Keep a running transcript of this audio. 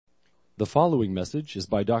The following message is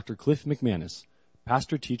by Dr. Cliff McManus,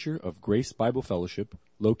 pastor-teacher of Grace Bible Fellowship,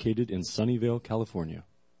 located in Sunnyvale, California.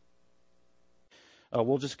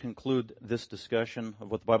 We'll just conclude this discussion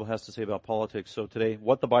of what the Bible has to say about politics. So today,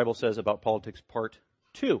 what the Bible says about politics, part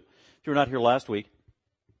 2. If you were not here last week,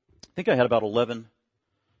 I think I had about 11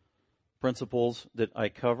 principles that I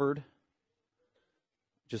covered.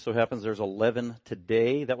 Just so happens there's 11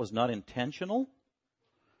 today. That was not intentional.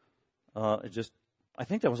 I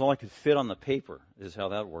think that was all I could fit on the paper, is how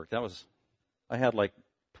that worked. I had like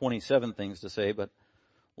 27 things to say, but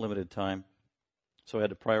limited time. So I had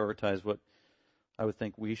to prioritize what I would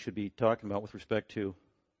think we should be talking about with respect to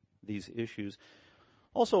these issues.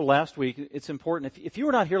 Also last week, it's important, if you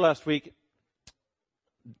were not here last week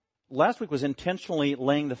was intentionally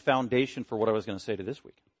laying the foundation for what I was going to say to this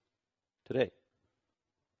week, today.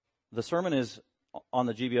 The sermon is on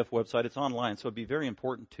the GBF website. It's online, so it'd be very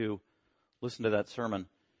important to listen to that sermon.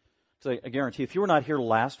 So I guarantee if you were not here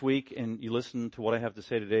last week and you listen to what I have to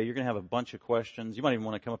say today, you're going to have a bunch of questions. You might even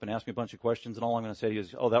want to come up and ask me a bunch of questions, and all I'm going to say to you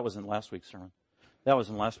is, oh, that was in last week's sermon. That was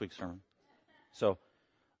in last week's sermon. So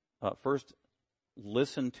first,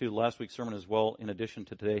 listen to last week's sermon as well in addition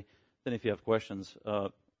to today. Then if you have questions,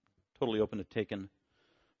 totally open to taking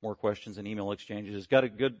more questions and email exchanges. Got a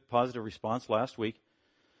good positive response last week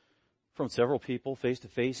from several people,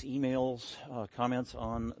 face-to-face emails, comments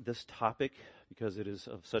on this topic, because it is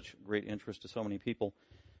of such great interest to so many people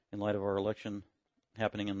in light of our election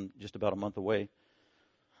happening in just about a month away.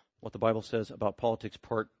 What the Bible says about politics,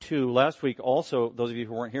 part 2. Last week also, those of you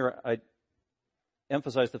who weren't here, I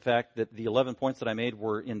emphasized the fact that the 11 points that I made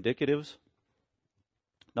were indicatives,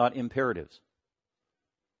 not imperatives,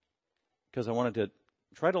 because I wanted to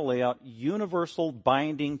try to lay out universal,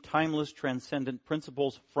 binding, timeless, transcendent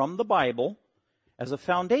principles from the Bible as a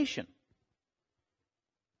foundation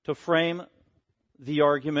to frame the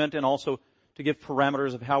argument and also to give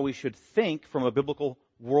parameters of how we should think from a biblical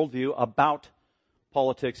worldview about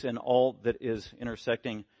politics and all that is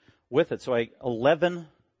intersecting with it. So 11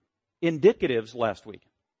 indicatives last week.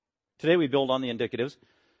 Today we build on the indicatives,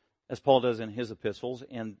 as Paul does in his epistles,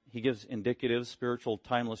 and he gives indicatives, spiritual,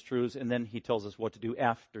 timeless truths, and then he tells us what to do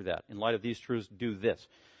after that. In light of these truths, do this.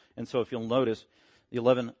 And so if you'll notice, the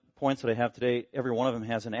 11 points that I have today, every one of them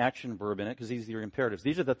has an action verb in it, because these are imperatives.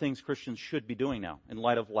 These are the things Christians should be doing now, in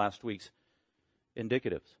light of last week's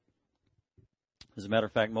indicatives. As a matter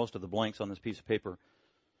of fact, most of the blanks on this piece of paper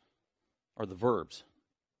are the verbs,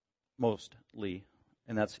 mostly,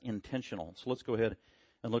 and that's intentional. So let's go ahead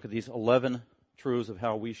and look at these 11 truths of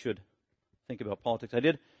how we should think about politics. I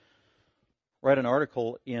did write an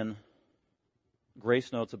article in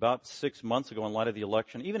Grace Notes about 6 months ago in light of the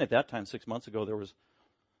election. Even at that time, 6 months ago, there was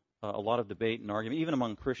a lot of debate and argument, even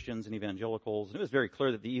among Christians and evangelicals. And it was very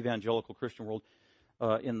clear that the evangelical Christian world,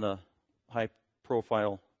 in the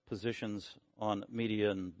high-profile positions on media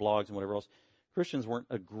and blogs and whatever else, Christians weren't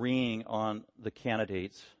agreeing on the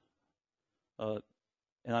candidates. And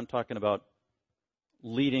I'm talking about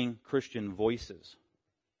leading Christian voices.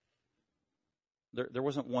 There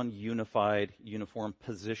wasn't one unified, uniform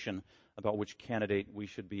position about which candidate we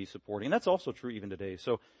should be supporting. And that's also true even today.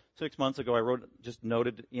 So 6 months ago, I just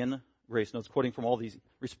noted in Grace Notes, quoting from all these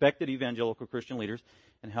respected evangelical Christian leaders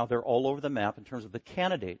and how they're all over the map in terms of the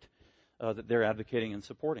candidate that they're advocating and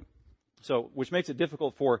supporting. So, which makes it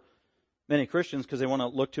difficult for many Christians because they want to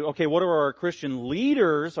look to, okay, what are our Christian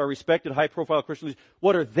leaders, our respected high-profile Christian leaders,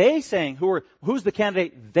 what are they saying? Who's the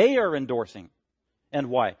candidate they are endorsing and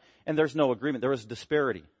why? And there's no agreement. There is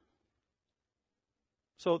disparity.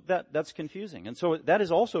 So that's confusing. And so that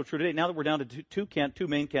is also true today. Now that we're down to two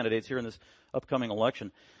main candidates here in this upcoming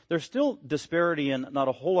election, there's still disparity and not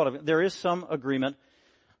a whole lot of, there is some agreement,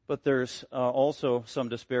 but there's also some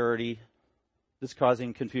disparity that's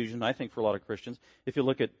causing confusion, I think, for a lot of Christians. If you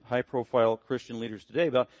look at high-profile Christian leaders today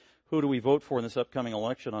about who do we vote for in this upcoming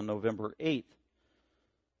election on November 8th,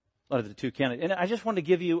 out of the two candidates. And I just wanted to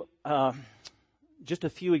give you just a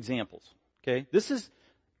few examples, okay? This is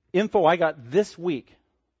info I got this week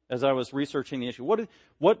as I was researching the issue.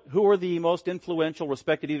 Who are the most influential,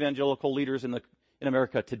 respected evangelical leaders in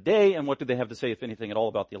America today, and what do they have to say, if anything at all,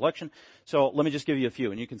 about the election? So let me just give you a few,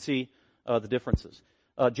 and you can see the differences.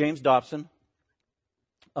 James Dobson,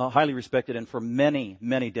 highly respected and for many,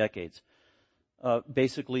 many decades,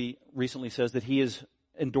 basically recently says that he is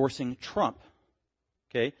endorsing Trump.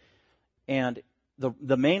 Okay? And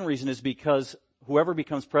the main reason is because whoever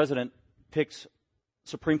becomes president picks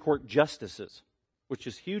Supreme Court justices, which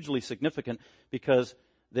is hugely significant because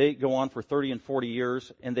they go on for 30 and 40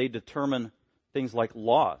 years and they determine things like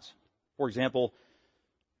laws. For example,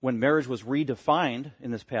 when marriage was redefined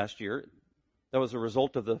in this past year, That was a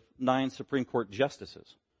result of the 9 Supreme Court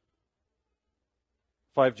justices.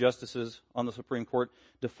 5 justices on the Supreme Court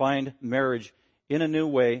defined marriage in a new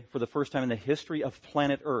way for the first time in the history of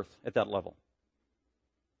planet Earth at that level,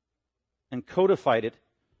 and codified it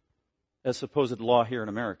as supposed law here in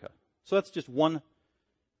America. So that's just one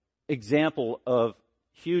example of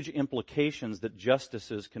huge implications that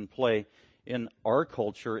justices can play in our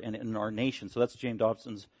culture and in our nation. So that's James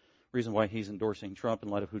Dobson's reason why he's endorsing Trump in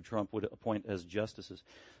light of who Trump would appoint as justices.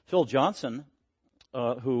 Phil Johnson,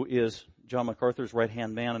 who is John MacArthur's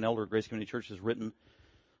right-hand man, an elder at Grace Community Church, has written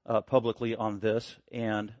publicly on this.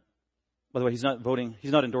 And by the way, he's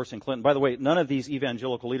not endorsing Clinton. By the way, none of these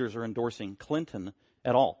evangelical leaders are endorsing Clinton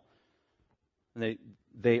at all. And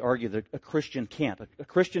they argue that a Christian can't. A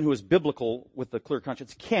Christian who is biblical with a clear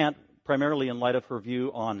conscience can't, primarily in light of her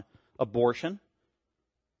view on abortion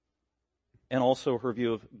and also her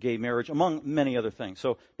view of gay marriage, among many other things.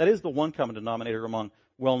 So that is the one common denominator among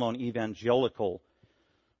well-known evangelical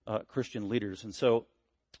Christian leaders. And so,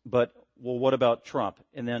 but, well, what about Trump?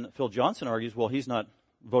 And then Phil Johnson argues, well, he's not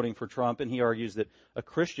voting for Trump, and he argues that a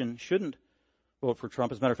Christian shouldn't vote for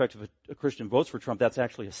Trump. As a matter of fact, if a Christian votes for Trump, that's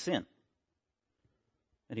actually a sin.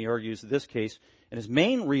 And he argues this case, and his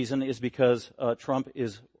main reason is because Trump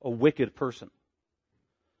is a wicked person.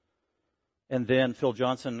 And then Phil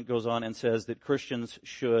Johnson goes on and says that Christians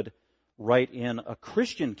should write in a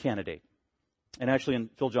Christian candidate. And actually in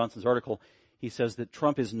Phil Johnson's article, he says that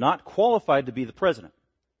Trump is not qualified to be the president.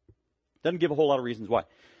 Doesn't give a whole lot of reasons why.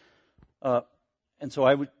 And so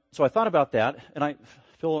I thought about that, and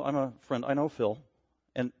Phil, I'm a friend, I know Phil,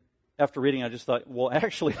 and after reading I just thought, well,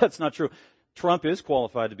 actually that's not true. Trump is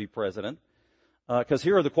qualified to be president. Because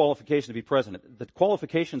here are the qualifications to be president. The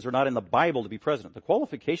qualifications are not in the Bible to be president. The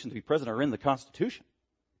qualifications to be president are in the Constitution.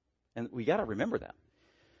 And we got to remember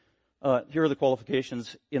that. Here are the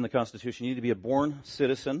qualifications in the Constitution. You need to be a born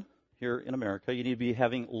citizen here in America. You need to be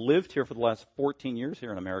having lived here for the last 14 years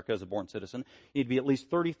here in America as a born citizen. You need to be at least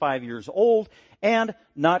 35 years old and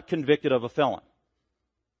not convicted of a felon.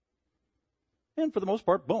 And for the most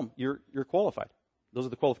part, boom, you're qualified. Those are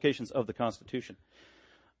the qualifications of the Constitution.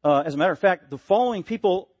 As a matter of fact, the following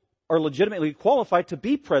people are legitimately qualified to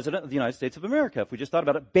be president of the United States of America, if we just thought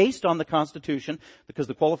about it, based on the Constitution, because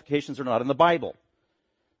the qualifications are not in the Bible.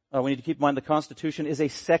 We need to keep in mind the Constitution is a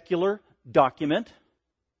secular document,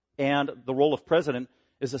 and the role of president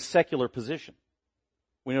is a secular position.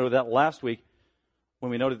 We noted that last week when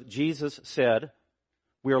we noted that Jesus said,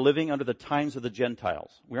 we are living under the times of the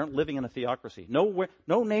Gentiles. We aren't living in a theocracy. No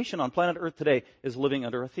nation on planet Earth today is living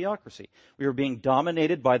under a theocracy. We are being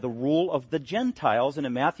dominated by the rule of the Gentiles. And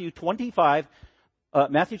in Matthew chapter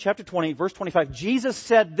 20, verse 25, Jesus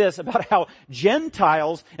said this about how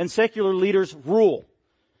Gentiles and secular leaders rule.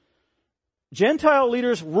 Gentile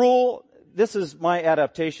leaders rule, this is my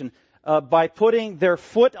adaptation, by putting their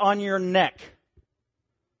foot on your neck.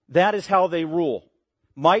 That is how they rule.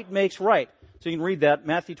 Might makes right. So you can read that,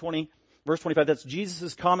 Matthew 20, verse 25. That's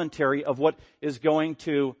Jesus' commentary of what is going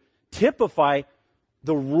to typify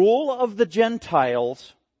the rule of the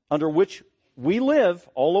Gentiles under which we live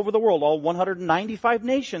all over the world, all 195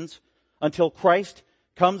 nations, until Christ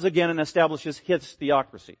comes again and establishes his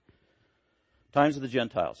theocracy. Times of the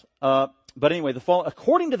Gentiles. But anyway,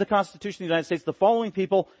 according to the Constitution of the United States, the following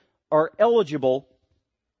people are eligible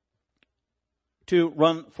to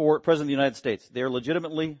run for President of the United States. They are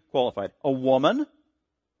legitimately qualified. A woman,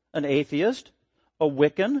 an atheist, a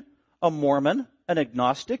Wiccan, a Mormon, an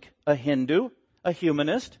agnostic, a Hindu, a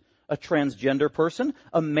humanist, a transgender person,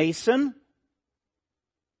 a Mason,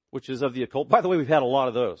 which is of the occult. By the way, we've had a lot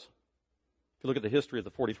of those. If you look at the history of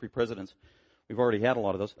the 43 presidents, we've already had a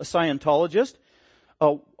lot of those. A Scientologist,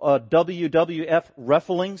 a WWF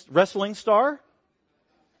wrestling star.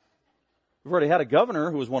 We've already had a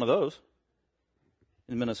governor who was one of those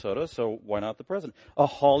in Minnesota, so why not the president? A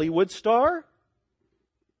Hollywood star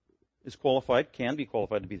is qualified, can be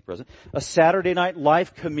qualified to be the president. A Saturday Night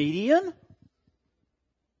Live comedian. We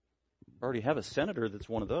already have a senator that's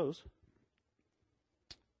one of those.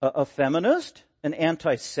 A feminist, an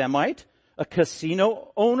anti-Semite, a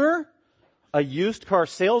casino owner, a used car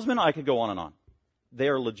salesman. I could go on and on. They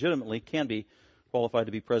are legitimately, can be qualified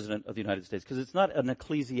to be president of the United States because it's not an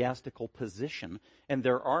ecclesiastical position, and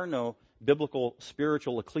there are no biblical,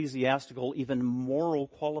 spiritual, ecclesiastical, even moral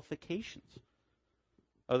qualifications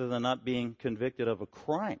other than not being convicted of a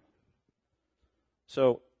crime.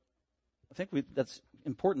 So I think that's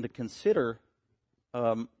important to consider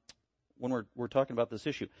when we're talking about this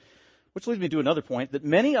issue. Which leads me to another point, that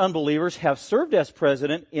many unbelievers have served as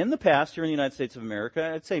president in the past here in the United States of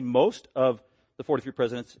America. I'd say most of the 43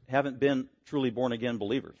 presidents haven't been truly born-again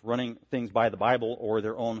believers, running things by the Bible or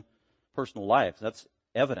their own personal lives. That's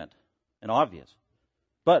evident and obvious.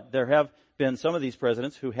 But there have been some of these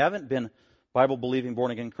presidents who haven't been Bible-believing,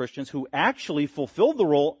 born-again Christians who actually fulfilled the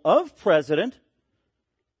role of president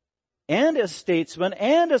and as statesman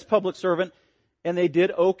and as public servant, and they did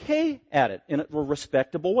okay at it in a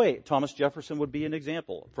respectable way. Thomas Jefferson would be an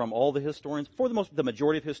example from all the historians. For the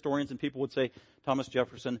majority of historians and people would say Thomas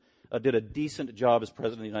Jefferson did a decent job as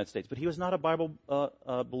president of the United States. But he was not a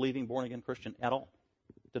Bible-believing, born-again Christian at all.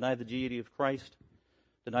 Denied the deity of Christ,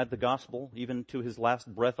 denied the gospel, even to his last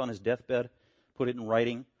breath on his deathbed, put it in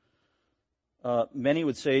writing. Many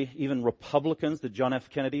would say, even Republicans, that John F.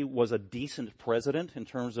 Kennedy was a decent president in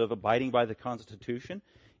terms of abiding by the Constitution,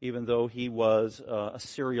 even though he was a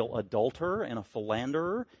serial adulterer and a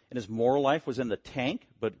philanderer, and his moral life was in the tank,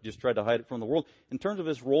 but just tried to hide it from the world. In terms of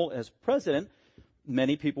his role as president,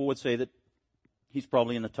 many people would say that he's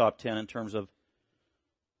probably in the top 10 in terms of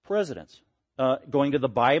presidents. Going to the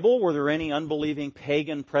Bible, were there any unbelieving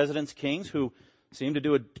pagan presidents, kings, who seemed to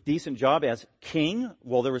do a decent job as king?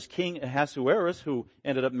 Well, there was King Ahasuerus, who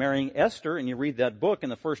ended up marrying Esther, and you read that book, in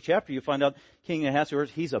the first chapter you find out King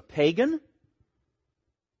Ahasuerus, he's a pagan.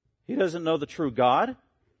 He doesn't know the true God.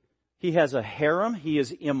 He has a harem. He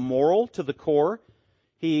is immoral to the core.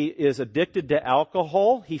 He is addicted to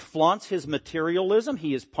alcohol. He flaunts his materialism.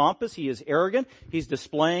 He is pompous. He is arrogant. He's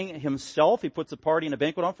displaying himself. He puts a party and a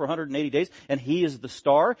banquet on for 180 days, and he is the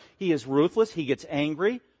star. He is ruthless. He gets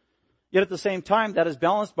angry. Yet at the same time, that is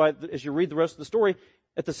balanced by, as you read the rest of the story,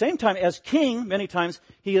 at the same time, as king, many times,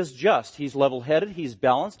 he is just. He's level-headed. He's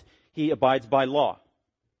balanced. He abides by law.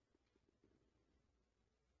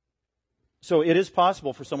 So it is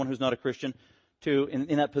possible for someone who's not a Christian to,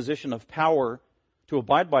 in that position of power, to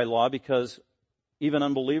abide by law, because even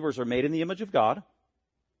unbelievers are made in the image of God.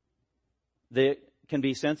 They can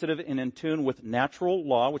be sensitive and in tune with natural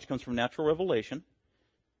law, which comes from natural revelation.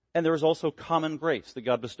 And there is also common grace that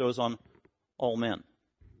God bestows on all men.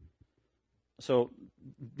 So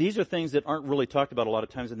these are things that aren't really talked about a lot of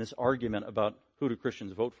times in this argument about who do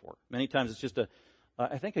Christians vote for. Many times it's just a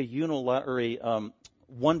unilateral,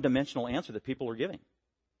 one-dimensional answer that people are giving.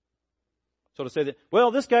 So to say that,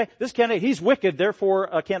 well, this candidate, he's wicked,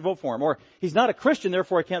 therefore I can't vote for him. Or he's not a Christian,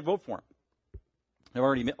 therefore I can't vote for him. I've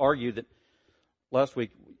already argued that last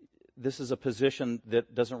week, this is a position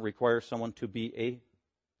that doesn't require someone to be a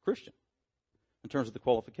Christian in terms of the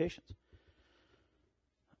qualifications.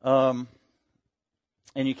 And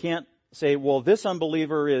you can't say, well, this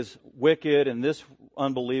unbeliever is wicked and this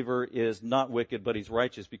unbeliever is not wicked, but he's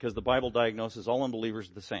righteous, because the Bible diagnoses all unbelievers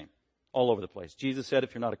the same, all over the place. Jesus said,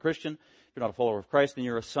 if you're not a Christian, if you're not a follower of Christ, then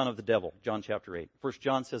you're a son of the devil. John chapter 8. 1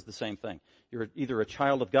 John says the same thing. You're either a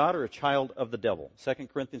child of God or a child of the devil. 2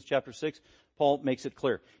 Corinthians chapter 6, Paul makes it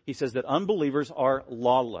clear. He says that unbelievers are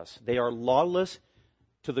lawless. They are lawless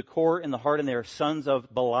to the core in the heart, and they are sons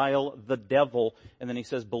of Belial, the devil. And then he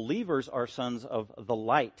says believers are sons of the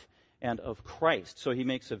light and of Christ. So he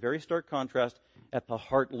makes a very stark contrast at the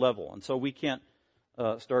heart level. And so we can't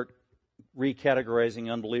start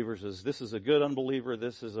recategorizing unbelievers as this is a good unbeliever,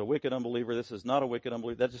 this is a wicked unbeliever, this is not a wicked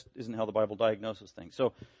unbeliever. That just isn't how the Bible diagnoses things.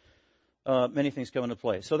 So many things come into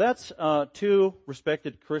play. So that's two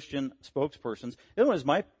respected Christian spokespersons. The other one is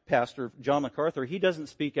my pastor, John MacArthur. He doesn't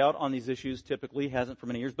speak out on these issues typically, hasn't for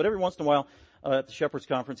many years, but every once in a while at the Shepherd's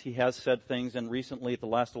Conference he has said things, and recently at the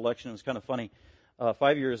last election, it was kind of funny.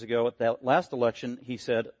 5 years ago at that last election, he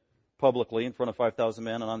said publicly in front of 5,000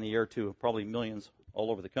 men and on the air to probably millions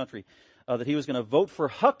all over the country, that he was going to vote for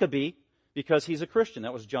Huckabee because he's a Christian.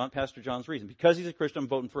 That was Pastor John's reason. Because he's a Christian, I'm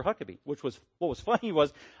voting for Huckabee. What was funny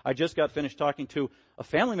was I just got finished talking to a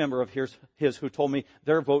family member of his who told me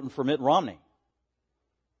they're voting for Mitt Romney.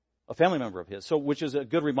 A family member of his. So, which is a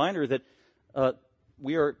good reminder that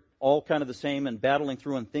we are all kind of the same and battling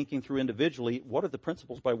through and thinking through individually what are the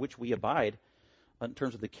principles by which we abide in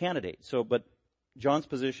terms of the candidate. So, but John's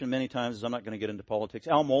position many times is I'm not going to get into politics.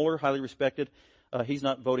 Al Mohler, highly respected. He's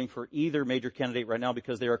not voting for either major candidate right now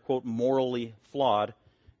because they are, quote, morally flawed,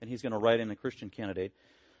 and he's going to write in a Christian candidate.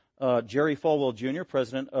 Jerry Falwell Jr.,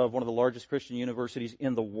 president of one of the largest Christian universities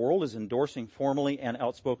in the world, is endorsing formally and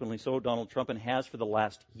outspokenly so Donald Trump, and has for the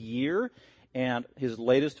last year. And his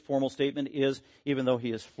latest formal statement is, even though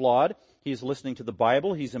he is flawed, he's listening to the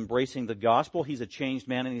Bible, he's embracing the gospel, he's a changed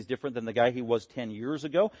man, and he's different than the guy he was 10 years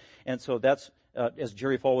ago. And so that's, as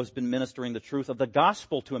Jerry Falwell has been ministering the truth of the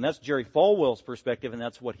gospel to him. That's Jerry Falwell's perspective, and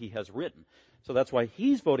that's what he has written. So that's why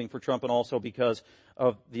he's voting for Trump, and also because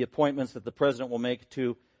of the appointments that the president will make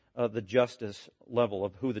to the justice level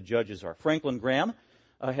of who the judges are. Franklin Graham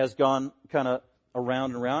has gone kind of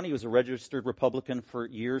around and around. He was a registered Republican for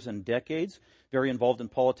years and decades, very involved in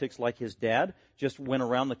politics like his dad. Just went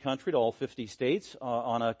around the country to all 50 states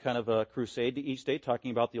on a kind of a crusade to each state talking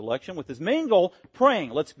about the election with his main goal, praying.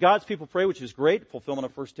 Let's God's people pray, which is great, fulfillment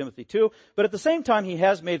of 1 Timothy 2. But at the same time, he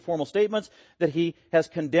has made formal statements that he has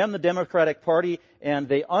condemned the Democratic Party and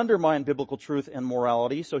they undermine biblical truth and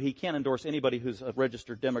morality, so he can't endorse anybody who's a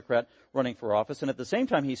registered Democrat running for office. And at the same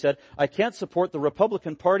time, he said, I can't support the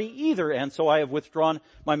Republican Party either, and so I have withdrawn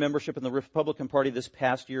my membership in the Republican Party this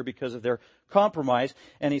past year because of their compromise.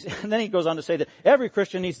 And then he goes on to say that every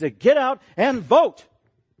Christian needs to get out and vote.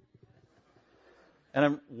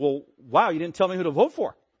 And well, wow, you didn't tell me who to vote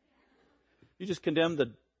for. You just condemned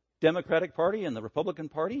the Democratic Party and the Republican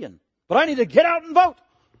Party, but I need to get out and vote.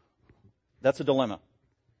 That's a dilemma.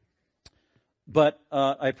 But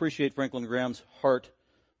I appreciate Franklin Graham's heart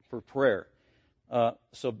for prayer. But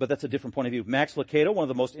that's a different point of view. Max Lucado, one of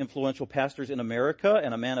the most influential pastors in America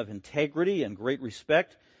and a man of integrity and great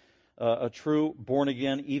respect, a true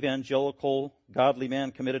born-again, evangelical, godly man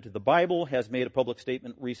committed to the Bible, has made a public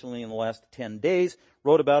statement recently in the last 10 days,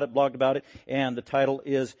 wrote about it, blogged about it, and the title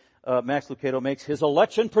is Max Lucado makes his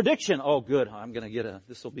election prediction. Oh, good. I'm going to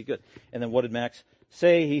this will be good. And then what did Max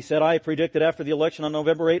say? He said, I predicted after the election on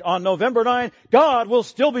November 8, on November 9, God will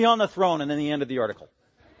still be on the throne. And then the end of the article.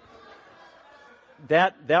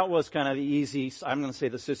 That was kind of the easy, I'm going to say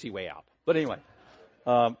the sissy way out. But anyway.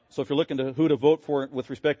 So if you're looking to who to vote for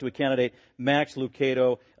with respect to a candidate, Max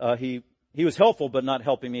Lucado, he was helpful, but not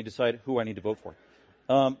helping me decide who I need to vote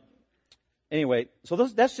for. Anyway, so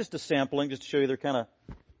that's just a sampling, just to show you they're kind of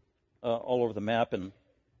all over the map. And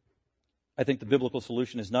I think the biblical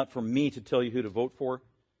solution is not for me to tell you who to vote for,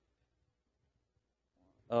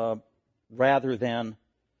 rather than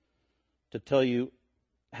to tell you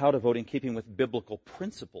how to vote in keeping with biblical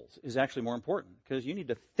principles is actually more important, because you need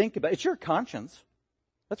to think about it. It's your conscience.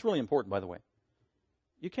 That's really important, by the way.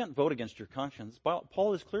 You can't vote against your conscience.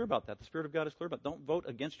 Paul is clear about that. The Spirit of God is clear about it. Don't vote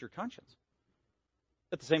against your conscience.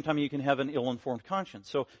 At the same time, you can have an ill-informed conscience.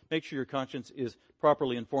 So make sure your conscience is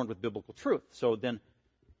properly informed with biblical truth. So then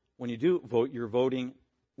when you do vote, you're voting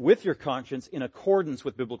with your conscience in accordance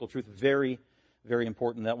with biblical truth. Very, very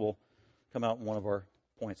important. That will come out in one of our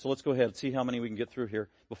points. So let's go ahead and see how many we can get through here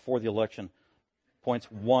before the election. Points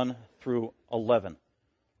 1 through 11.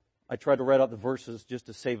 I tried to write out the verses just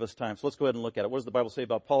to save us time. So let's go ahead and look at it. What does the Bible say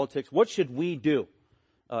about politics? What should we do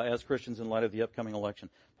as Christians in light of the upcoming election?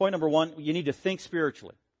 Point number 1, you need to think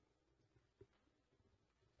spiritually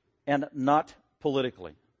and not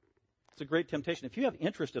politically. It's a great temptation. If you have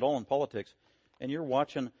interest at all in politics and you're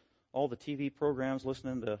watching all the TV programs,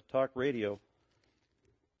 listening to talk radio,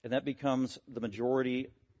 and that becomes the majority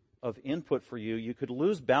of input for you, you could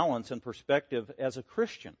lose balance and perspective as a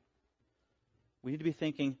Christian. We need to be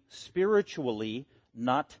thinking spiritually,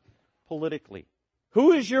 not politically.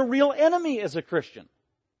 Who is your real enemy as a Christian?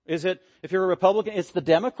 Is it, if you're a Republican, it's the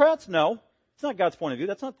Democrats? No. It's not God's point of view.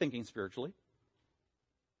 That's not thinking spiritually.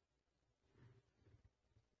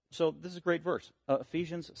 So this is a great verse.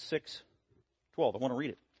 Ephesians 6:12. I want to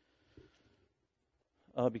read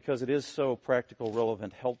it. Because it is so practical,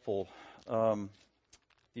 relevant, helpful. The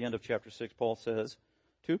end of chapter 6, Paul says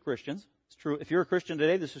to Christians, it's true. If you're a Christian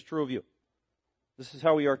today, this is true of you. This is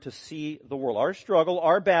how we are to see the world. Our struggle,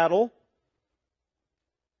 our battle,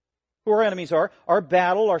 who our enemies are, our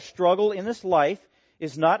battle, our struggle in this life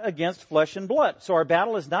is not against flesh and blood. So our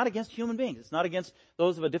battle is not against human beings. It's not against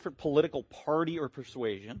those of a different political party or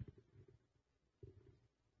persuasion.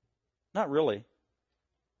 Not really.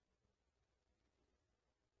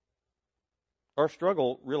 Our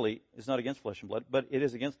struggle really is not against flesh and blood, but it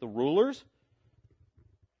is against the rulers.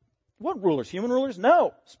 What rulers? Human rulers?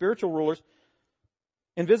 No. Spiritual rulers.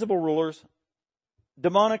 Invisible rulers,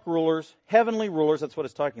 demonic rulers, heavenly rulers, that's what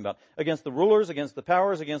it's talking about. Against the rulers, against the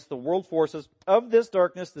powers, against the world forces of this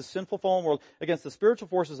darkness, this sinful fallen world, against the spiritual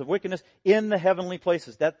forces of wickedness in the heavenly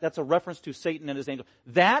places. That's a reference to Satan and his angels.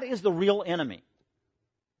 That is the real enemy.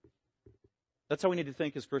 That's how we need to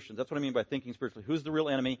think as Christians. That's what I mean by thinking spiritually. Who's the real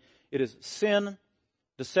enemy? It is sin,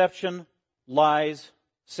 deception, lies,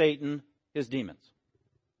 Satan, his demons.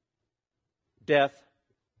 Death,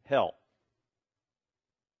 hell.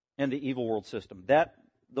 And the evil world system.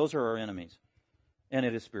 Those are our enemies. And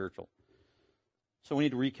it is spiritual. So we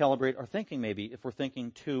need to recalibrate our thinking maybe if we're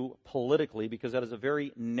thinking too politically, because that is a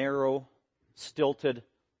very narrow, stilted,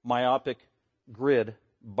 myopic grid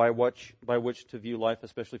by which to view life,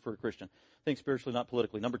 especially for a Christian. Think spiritually, not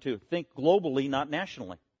politically. Number 2, think globally, not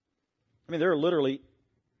nationally. I mean, there are literally,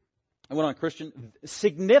 I went on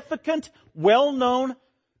significant, well-known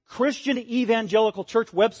Christian evangelical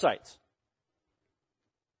church websites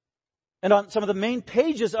And on some of the main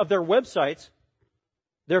pages of their websites,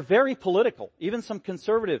 they're very political. Even some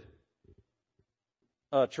conservative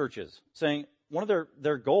churches saying one of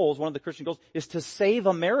their goals, one of the Christian goals, is to save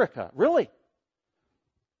America. Really?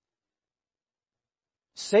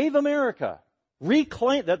 Save America.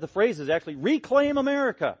 Reclaim, that the phrase is actually reclaim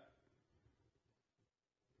America.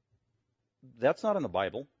 That's not in the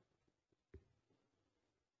Bible.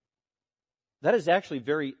 That is actually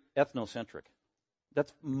very ethnocentric.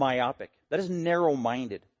 That's myopic. That is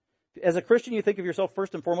narrow-minded. As a Christian, you think of yourself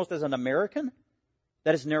first and foremost as an American.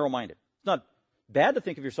 That is narrow-minded. It's not bad to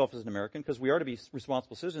think of yourself as an American because we are to be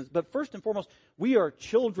responsible citizens. But first and foremost, we are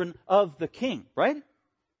children of the King, right?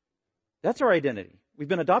 That's our identity. We've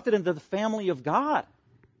been adopted into the family of God.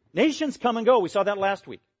 Nations come and go. We saw that last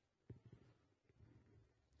week.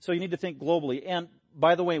 So you need to think globally. And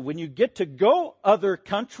by the way, when you get to go other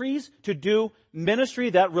countries to do ministry,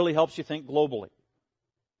 that really helps you think globally.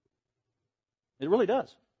 It really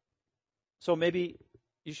does. So maybe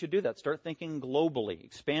you should do that. Start thinking globally.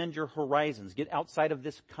 Expand your horizons. Get outside of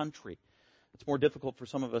this country. It's more difficult for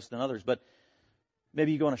some of us than others, but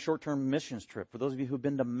maybe you go on a short-term missions trip. For those of you who've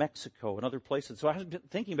been to Mexico and other places. So I was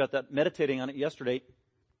thinking about that, meditating on it yesterday.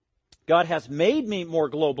 God has made me more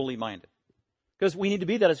globally minded. Because we need to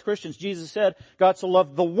be that as Christians. Jesus said, God so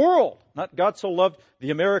loved the world, not God so loved the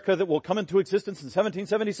America that will come into existence in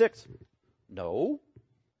 1776. No.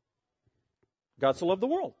 God so loved the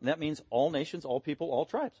world. And that means all nations, all people, all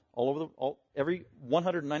tribes. Every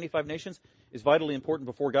 195 nations is vitally important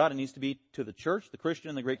before God and needs to be to the church, the Christian,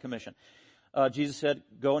 and the Great Commission. Jesus said,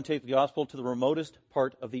 go and take the gospel to the remotest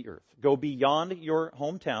part of the earth. Go beyond your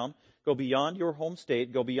hometown. Go beyond your home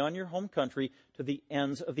state. Go beyond your home country to the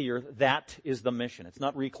ends of the earth. That is the mission. It's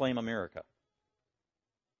not reclaim America.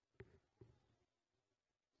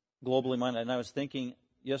 Globally minded. And I was thinking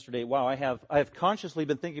yesterday, wow, I have consciously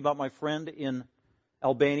been thinking about my friend in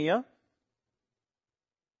Albania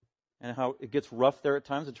and how it gets rough there at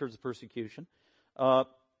times in terms of persecution.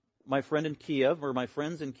 My friend in Kiev, or my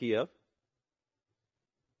friends in Kiev,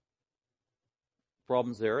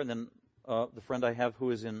 problems there. And then the friend I have who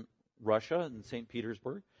is in Russia, in St.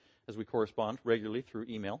 Petersburg, as we correspond regularly through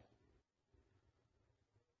email.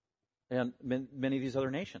 And many of these other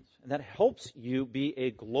nations. And that helps you be a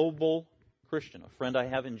global Christian. A friend I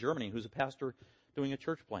have in Germany who's a pastor doing a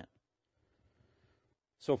church plant.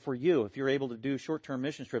 So for you, if you're able to do short-term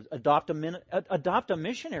mission trips, adopt a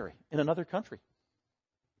missionary in another country.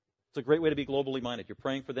 It's a great way to be globally minded. You're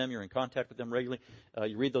praying for them. You're in contact with them regularly.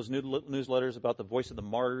 You read those newsletters about the voice of the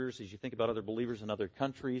martyrs as you think about other believers in other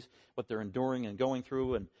countries, what they're enduring and going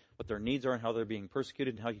through, and what their needs are and how they're being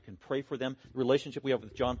persecuted and how you can pray for them. The relationship we have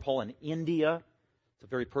with John Paul in India, it's a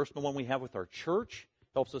very personal one we have with our church.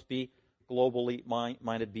 Helps us be globally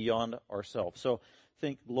minded beyond ourselves. So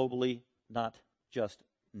think globally, not just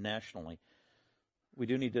nationally. We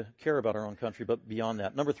do need to care about our own country, but beyond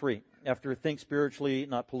that. Number 3, after think spiritually,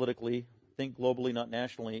 not politically, think globally, not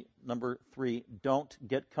nationally. Number 3, don't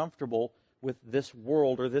get comfortable with this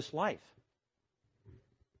world or this life.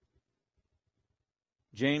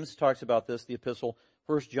 James talks about this, the epistle.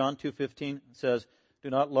 1 John 2:15 says, do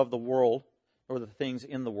not love the world or the things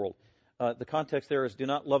in the world. The context there is do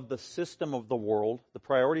not love the system of the world, the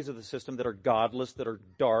priorities of the system that are godless, that are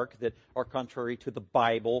dark, that are contrary to the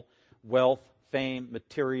Bible, wealth, fame,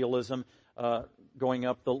 materialism, going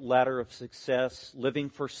up the ladder of success, living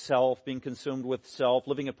for self, being consumed with self,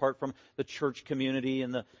 living apart from the church community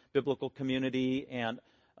and the biblical community, and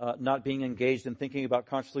not being engaged in thinking about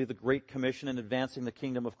consciously the Great Commission and advancing the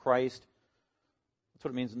kingdom of Christ. That's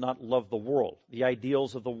what it means to not love the world. The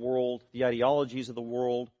ideals of the world, the ideologies of the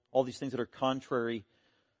world, all these things that are contrary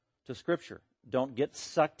to Scripture. Don't get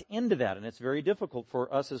sucked into that. And it's very difficult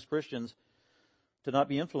for us as Christians to not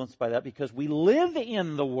be influenced by that because we live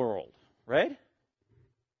in the world, right?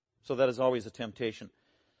 So that is always a temptation.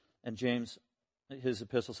 And James, his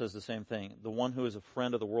epistle says the same thing. The one who is a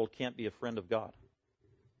friend of the world can't be a friend of God.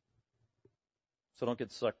 So don't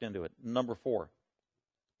get sucked into it. Number 4,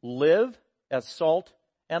 live as salt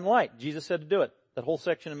and light. Jesus said to do it. That whole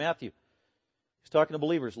section in Matthew. He's talking to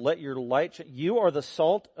believers. Let your light shine. You are the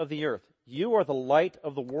salt of the earth. You are the light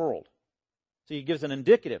of the world. So he gives an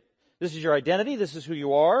indicative. This is your identity. This is who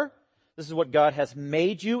you are. This is what God has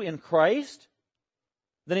made you in Christ.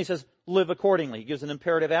 Then he says, live accordingly. He gives an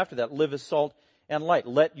imperative after that. Live as salt and light.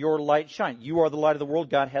 Let your light shine. You are the light of the world.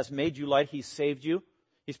 God has made you light. He's saved you.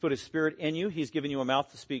 He's put His Spirit in you. He's given you a mouth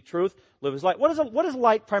to speak truth. Live as light. What does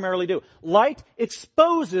light primarily do? Light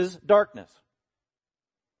exposes darkness.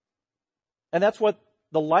 And that's what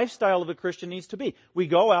the lifestyle of a Christian needs to be. We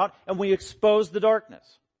go out and we expose the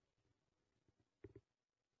darkness.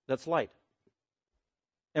 That's light.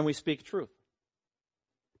 And we speak truth.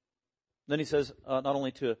 Then he says, not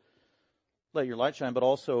only to let your light shine, but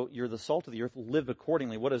also you're the salt of the earth. Live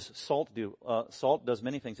accordingly. What does salt do? Salt does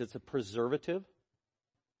many things. It's a preservative.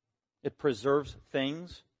 It preserves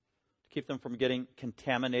things to keep them from getting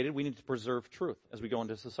contaminated. We need to preserve truth as we go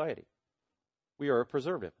into society. We are a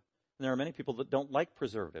preservative. And there are many people that don't like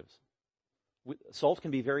preservatives. Salt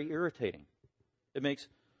can be very irritating. It makes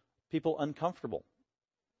people uncomfortable.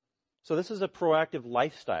 So this is a proactive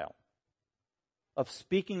lifestyle of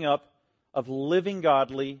speaking up, of living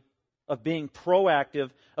godly, of being proactive,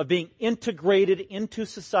 of being integrated into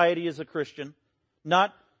society as a Christian,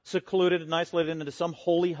 not secluded and isolated into some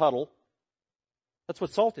holy huddle. That's what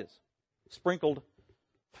salt is, sprinkled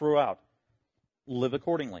throughout. Live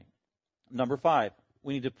accordingly. Number 5,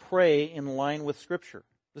 we need to pray in line with Scripture.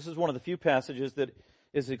 This is one of the few passages that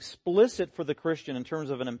is explicit for the Christian in terms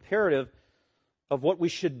of an imperative of what we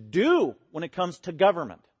should do when it comes to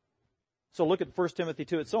government. So look at 1 Timothy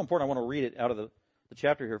 2. It's so important. I want to read it out of the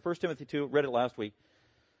chapter here. 1 Timothy 2, read it last week.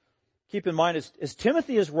 Keep in mind, as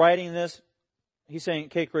Timothy is writing this, he's saying,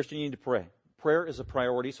 okay, Christian, you need to pray. Prayer is a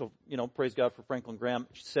priority. So, praise God for Franklin Graham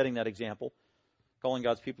setting that example, calling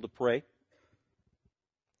God's people to pray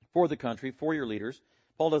for the country, for your leaders.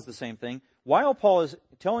 Paul does the same thing. While Paul is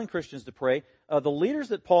telling Christians to pray, the leaders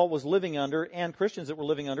that Paul was living under and Christians that were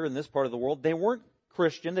living under in this part of the world, they weren't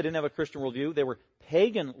Christian. They didn't have a Christian worldview. They were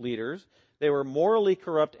pagan leaders. They were morally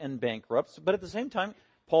corrupt and bankrupt. But at the same time,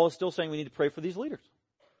 Paul is still saying we need to pray for these leaders.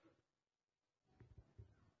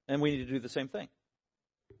 And we need to do the same thing.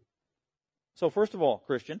 So first of all,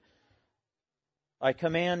 Christian, I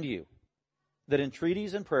command you that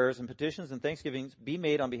entreaties and prayers and petitions and thanksgivings be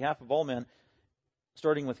made on behalf of all men,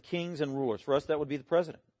 starting with kings and rulers. For us, that would be the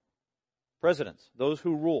president. Presidents, those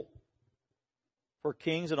who rule. For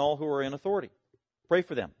kings and all who are in authority. Pray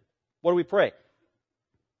for them. What do we pray?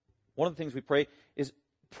 One of the things we pray is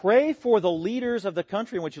pray for the leaders of the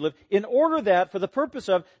country in which you live, in order that, for the purpose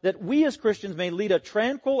of, that we as Christians may lead a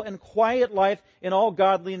tranquil and quiet life in all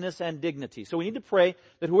godliness and dignity. So we need to pray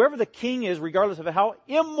that whoever the king is, regardless of how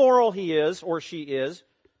immoral he is or she is,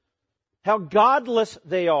 how godless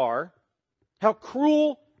they are, how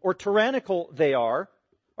cruel or tyrannical they are,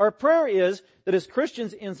 our prayer is that as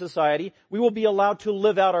Christians in society, we will be allowed to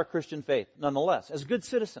live out our Christian faith, nonetheless, as good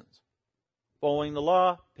citizens, following the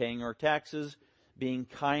law, paying our taxes, being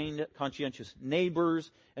kind, conscientious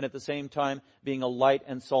neighbors, and at the same time being a light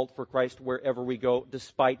and salt for Christ wherever we go,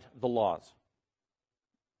 despite the laws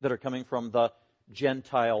that are coming from the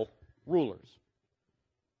Gentile rulers.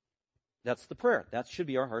 That's the prayer. That should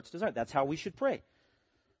be our heart's desire. That's how we should pray.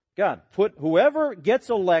 God, put whoever gets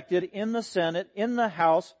elected in the Senate, in the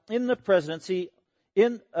House, in the presidency,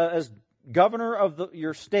 as governor of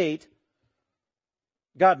your state,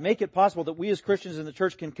 God, make it possible that we as Christians in the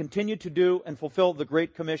church can continue to do and fulfill the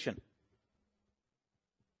Great Commission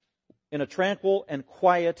in a tranquil and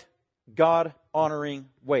quiet, God-honoring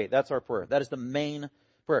way. That's our prayer. That is the main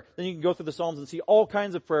prayer. Then you can go through the Psalms and see all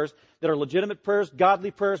kinds of prayers that are legitimate prayers,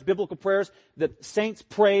 godly prayers, biblical prayers that saints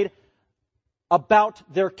prayed about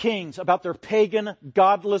their kings, about their pagan,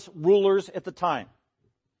 godless rulers at the time.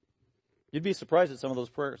 You'd be surprised at some of those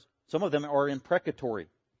prayers. Some of them are imprecatory.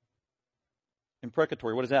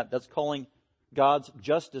 Imprecatory, what is that? That's calling God's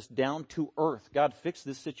justice down to earth. God, fix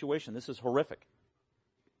this situation. This is horrific.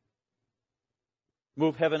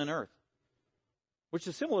 Move heaven and earth. Which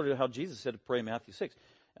is similar to how Jesus said to pray in Matthew 6.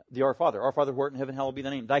 Our Father who art in heaven, hallowed be thy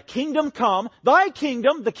name. Thy kingdom come, thy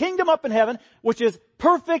kingdom, the kingdom up in heaven, which is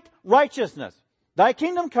perfect righteousness. Thy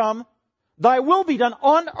kingdom come, thy will be done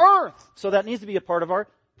on earth. So that needs to be a part of our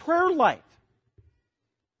prayer life.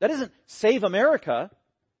 That isn't save America.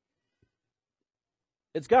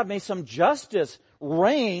 It's God, may some justice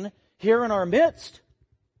reign here in our midst.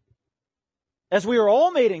 As we are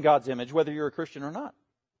all made in God's image, whether you're a Christian or not.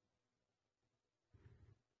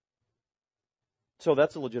 So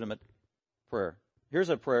that's a legitimate prayer. Here's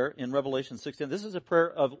a prayer in Revelation 16. This is a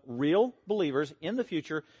prayer of real believers in the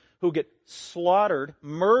future who get slaughtered,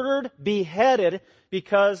 murdered, beheaded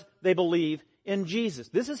because they believe in Jesus.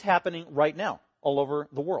 This is happening right now all over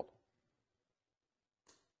the world.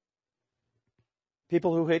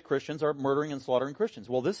 People who hate Christians are murdering and slaughtering Christians.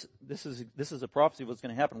 Well, this is a prophecy of what's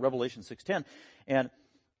going to happen, Revelation 6:10. And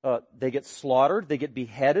they get slaughtered, they get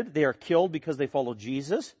beheaded, they are killed because they follow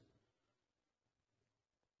Jesus.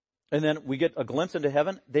 And then we get a glimpse into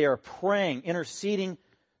heaven. They are praying, interceding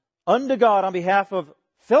unto God on behalf of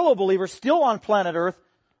fellow believers still on planet Earth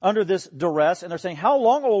under this duress. And they're saying, how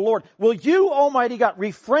long, O Lord, will you, Almighty God,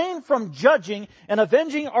 refrain from judging and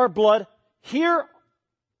avenging our blood here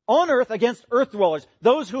On earth against earth dwellers,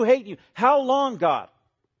 those who hate you. How long, God?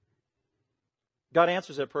 God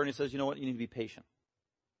answers that prayer and he says, you know what? You need to be patient.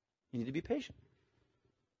 You need to be patient.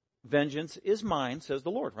 Vengeance is mine, says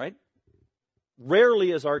the Lord, right?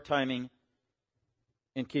 Rarely is our timing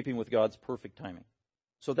in keeping with God's perfect timing.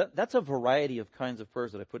 So that's a variety of kinds of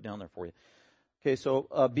prayers that I put down there for you. Okay,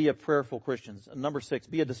 so be a prayerful Christian. Number 6,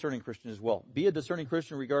 be a discerning Christian as well. Be a discerning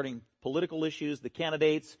Christian regarding political issues, the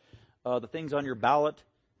candidates, the things on your ballot,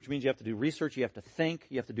 which means you have to do research, you have to think,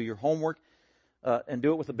 you have to do your homework, and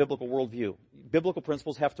do it with a biblical worldview. Biblical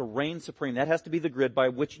principles have to reign supreme. That has to be the grid by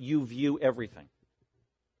which you view everything.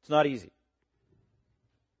 It's not easy.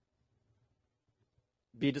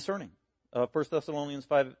 Be discerning. 1 Thessalonians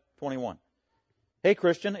 5:21. Hey,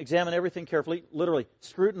 Christian, examine everything carefully. Literally,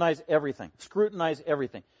 scrutinize everything. Scrutinize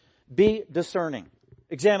everything. Be discerning.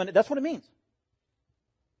 Examine it. That's what it means.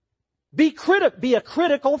 Be a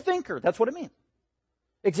critical thinker. That's what it means.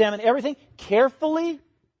 Examine everything carefully.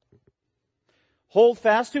 Hold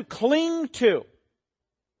fast to. Cling to.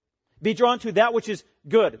 Be drawn to that which is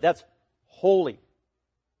good. That's holy.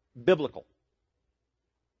 Biblical.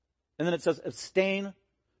 And then it says, abstain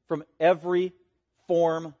from every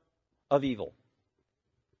form of evil.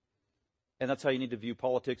 And that's how you need to view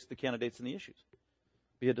politics, the candidates, and the issues.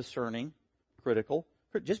 Be a discerning, critical.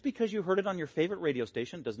 Just because you heard it on your favorite radio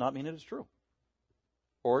station does not mean it is true.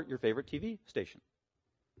 Or your favorite TV station.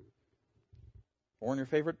 Or on your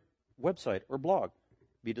favorite website or blog.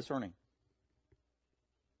 Be discerning.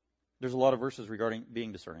 There's a lot of verses regarding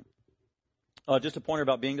being discerning. Just a pointer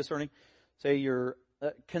about being discerning. Say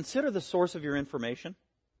consider the source of your information.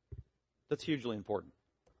 That's hugely important.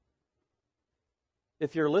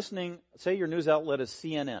 If you're listening, say your news outlet is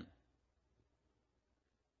CNN.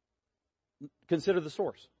 Consider the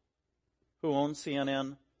source. Who owns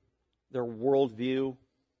CNN? Their worldview.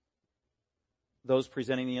 Those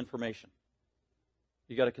presenting the information.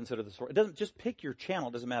 You got to consider the source. It doesn't just pick your channel.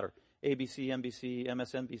 It doesn't matter. ABC, NBC,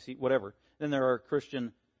 MSNBC, whatever. Then there are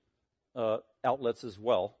Christian outlets as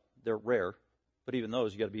well. They're rare, but even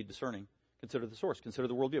those you got to be discerning. Consider the source. Consider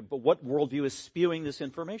the worldview. But what worldview is spewing this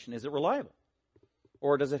information? Is it reliable?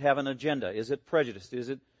 Or does it have an agenda? Is it prejudiced? Is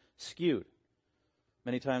it skewed?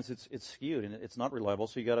 Many times it's skewed and it's not reliable,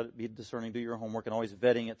 so you got to be discerning, do your homework, and always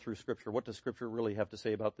vetting it through Scripture. What does Scripture really have to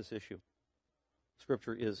say about this issue?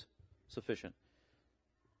 Scripture is sufficient.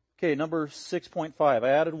 Okay, number 6.5. I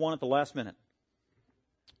added one at the last minute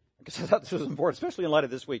because I thought this was important, especially in light of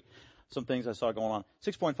this week. Some things I saw going on.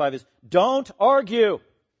 6.5 is don't argue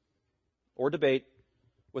or debate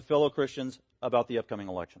with fellow Christians about the upcoming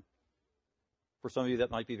election. For some of you, that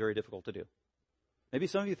might be very difficult to do. Maybe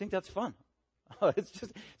some of you think that's fun. It's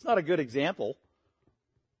not a good example.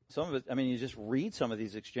 Some of it, you just read some of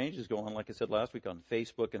these exchanges going on, like I said last week, on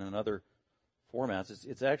Facebook and in other formats.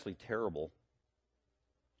 It's actually terrible.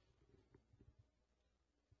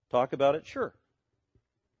 Talk about it? Sure.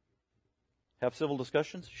 Have civil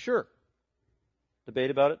discussions? Sure. Debate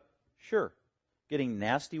about it? Sure. Getting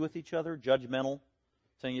nasty with each other, judgmental,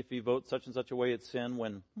 saying if you vote such and such a way it's sin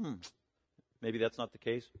when, maybe that's not the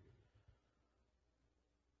case.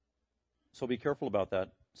 So be careful about that.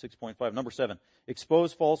 6.5. Number 7,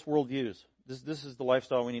 expose false worldviews. This is the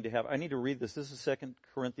lifestyle we need to have. I need to read this. This is 2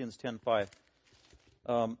 Corinthians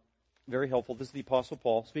 10:5. Very helpful. This is the Apostle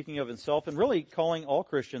Paul speaking of himself and really calling all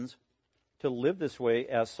Christians to live this way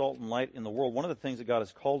as salt and light in the world. One of the things that God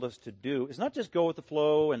has called us to do is not just go with the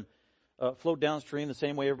flow and float downstream the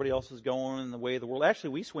same way everybody else is going in the way of the world.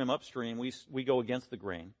 Actually, we swim upstream. We go against the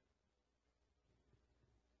grain.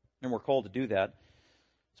 And we're called to do that.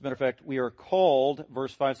 As a matter of fact, we are called,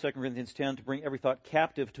 verse 5, 2 Corinthians 10, to bring every thought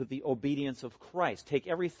captive to the obedience of Christ. Take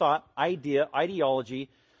every thought, idea, ideology,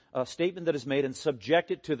 statement that is made and subject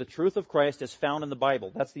it to the truth of Christ as found in the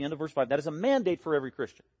Bible. That's the end of verse 5. That is a mandate for every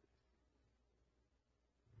Christian.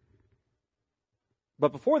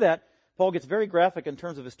 But before that, Paul gets very graphic in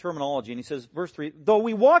terms of his terminology, and he says, verse 3, though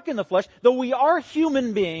we walk in the flesh, though we are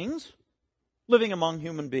human beings, living among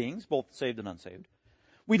human beings, both saved and unsaved,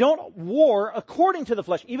 we don't war according to the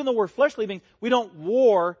flesh. Even though we're fleshly beings, we don't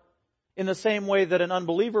war in the same way that an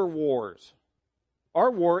unbeliever wars.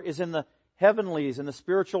 Our war is in the heavenlies, in the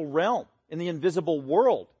spiritual realm, in the invisible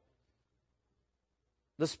world.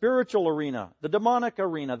 The spiritual arena, the demonic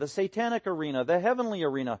arena, the satanic arena, the heavenly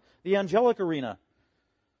arena, the angelic arena.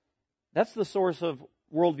 That's the source of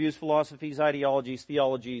worldviews, philosophies, ideologies,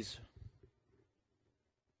 theologies.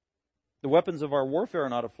 The weapons of our warfare are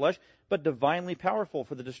not of flesh, but divinely powerful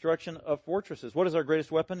for the destruction of fortresses. What is our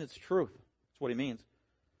greatest weapon? It's truth. That's what he means.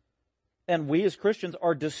 And we as Christians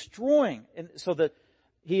are destroying, and so that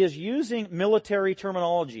he is using military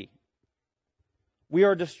terminology. We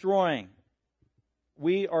are destroying.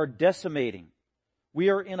 We are decimating. We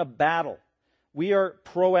are in a battle. We are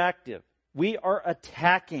proactive. We are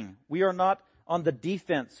attacking. We are not on the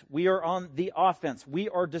defense. We are on the offense. We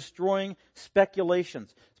are destroying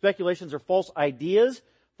speculations. Speculations are false ideas,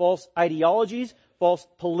 false ideologies, false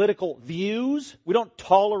political views. We don't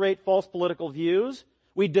tolerate false political views.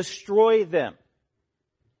 We destroy them.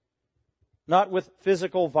 Not with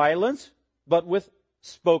physical violence, but with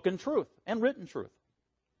spoken truth and written truth.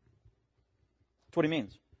 That's what he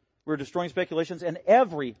means. We're destroying speculations and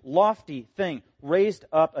every lofty thing raised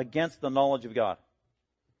up against the knowledge of God.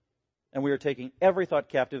 And we are taking every thought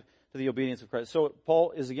captive to the obedience of Christ. So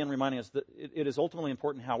Paul is again reminding us that it is ultimately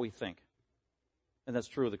important how we think. And that's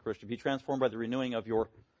true of the Christian. Be transformed by the renewing of your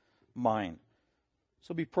mind.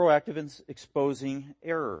 So be proactive in exposing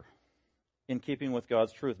error in keeping with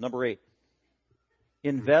God's truth. Number 8,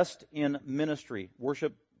 invest in ministry,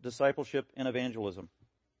 worship, discipleship, and evangelism.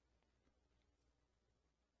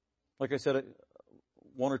 Like I said,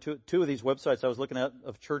 one or two of these websites I was looking at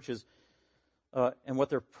of churches and what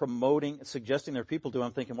they're promoting, suggesting their people do,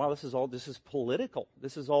 I'm thinking, wow, this is political.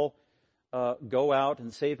 This is all go out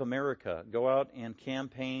and save America, go out and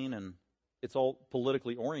campaign, and it's all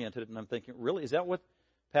politically oriented. And I'm thinking, really, is that what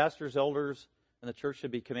pastors, elders, and the church should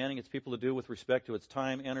be commanding its people to do with respect to its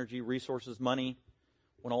time, energy, resources, money,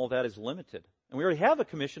 when all of that is limited? And we already have a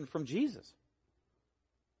commission from Jesus.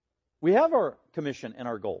 We have our commission and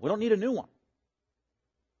our goal. We don't need a new one.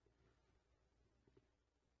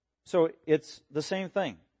 So it's the same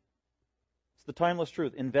thing. It's the timeless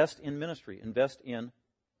truth. Invest in ministry. Invest in,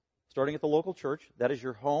 starting at the local church. That is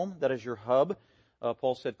your home. That is your hub.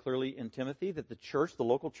 Paul said clearly in Timothy that the church, the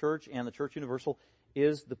local church, and the church universal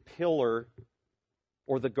is the pillar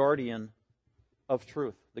or the guardian of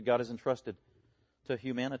truth that God has entrusted to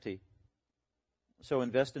humanity. So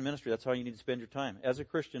invest in ministry. That's how you need to spend your time. As a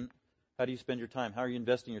Christian, how do you spend your time? How are you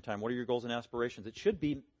investing your time? What are your goals and aspirations? It should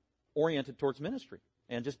be oriented towards ministry.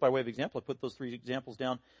 And just by way of example, I put those 3 examples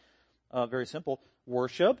down. Very simple.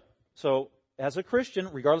 Worship. So as a Christian,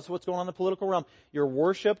 regardless of what's going on in the political realm, your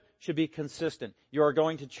worship should be consistent. You are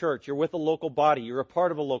going to church. You're with a local body. You're a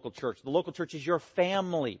part of a local church. The local church is your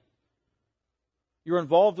family. You're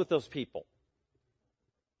involved with those people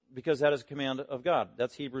because that is a command of God.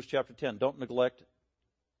 That's Hebrews chapter 10. Don't neglect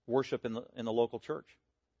worship in the local church,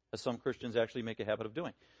 as some Christians actually make a habit of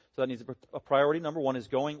doing. So that needs a priority. Number 1 is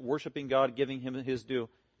going, worshiping God, giving Him His due.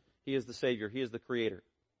 He is the Savior. He is the Creator.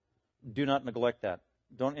 Do not neglect that.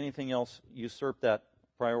 Don't anything else usurp that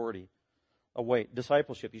priority away.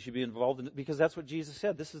 Discipleship. You should be involved in it because that's what Jesus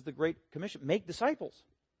said. This is the Great Commission. Make disciples.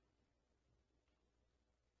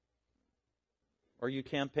 Are you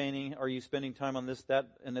campaigning? Are you spending time on this, that,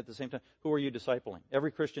 and at the same time, who are you discipling?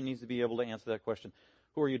 Every Christian needs to be able to answer that question.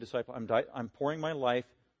 Who are you discipling? I'm pouring my life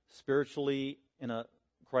spiritually in a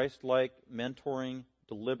Christ-like, mentoring,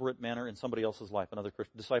 deliberate manner in somebody else's life, another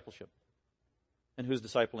Christian. Discipleship. And who's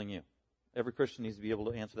discipling you? Every Christian needs to be able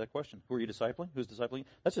to answer that question. Who are you discipling? Who's discipling you?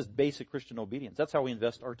 That's just basic Christian obedience. That's how we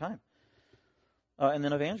invest our time. And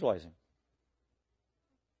then evangelizing.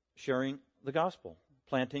 Sharing the gospel.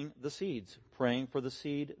 Planting the seeds. Praying for the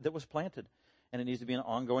seed that was planted. And it needs to be an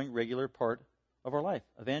ongoing, regular part of our life.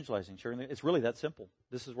 Evangelizing, sharing. It's really that simple.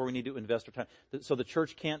 This is where we need to invest our time. So the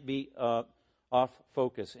church can't be off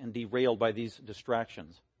focus and derailed by these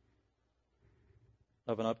distractions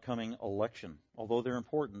of an upcoming election. Although they're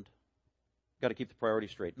important, got to keep the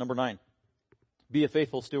priorities straight. Number 9, be a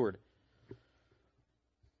faithful steward.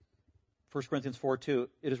 1 Corinthians 4:2,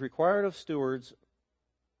 it is required of stewards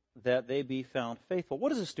that they be found faithful.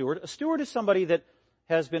 What is a steward? A steward is somebody that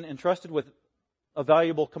has been entrusted with a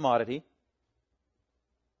valuable commodity.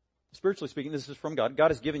 Spiritually speaking, this is from God.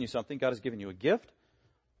 God has given you something. God has given you a gift.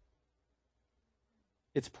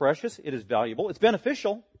 It's precious. It is valuable. It's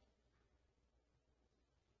beneficial.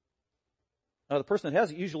 Now, the person that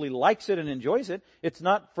has it usually likes it and enjoys it. It's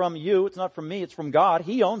not from you. It's not from me. It's from God.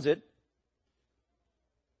 He owns it.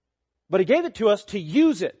 But He gave it to us to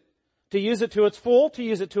use it to its full, to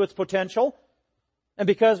use it to its potential. And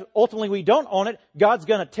because ultimately we don't own it, God's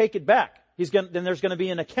going to take it back. Then there's going to be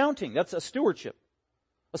an accounting. That's a stewardship.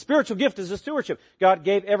 A spiritual gift is a stewardship. God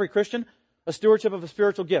gave every Christian a stewardship of a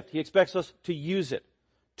spiritual gift. He expects us to use it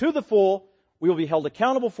to the full. We will be held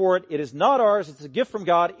accountable for it. It is not ours. It's a gift from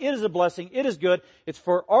God. It is a blessing. It is good. It's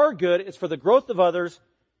for our good. It's for the growth of others.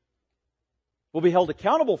 We'll be held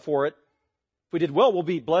accountable for it. If we did well, we'll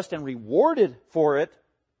be blessed and rewarded for it.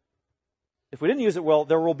 If we didn't use it well,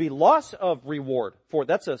 there will be loss of reward for it.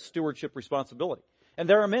 That's a stewardship responsibility. And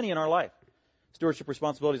there are many in our life. stewardship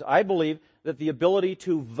responsibilities. I believe that the ability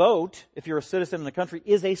to vote, if you're a citizen in the country,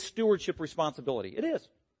 is a stewardship responsibility. It is.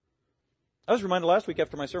 I was reminded last week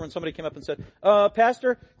after my sermon, somebody came up and said,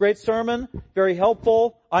 Pastor, great sermon, very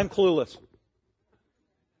helpful, I'm clueless.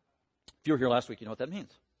 If you were here last week, you know what that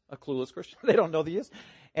means. A clueless Christian. They don't know the use.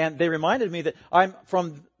 And they reminded me that I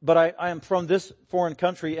am from this foreign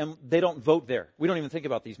country and they don't vote there. We don't even think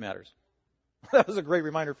about these matters. That was a great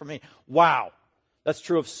reminder for me. Wow. That's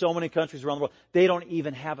true of so many countries around the world. They don't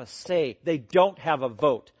even have a say. They don't have a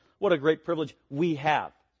vote. What a great privilege we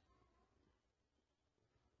have.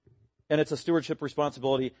 And it's a stewardship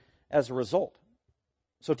responsibility as a result.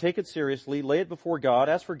 So take it seriously, lay it before God,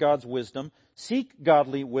 ask for God's wisdom, seek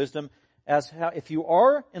godly wisdom if you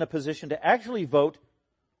are in a position to actually vote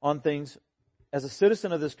on things as a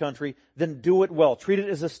citizen of this country, then do it well. Treat it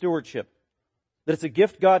as a stewardship. That it's a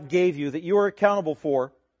gift God gave you that you are accountable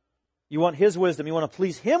for. You want His wisdom. You want to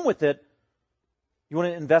please Him with it. You want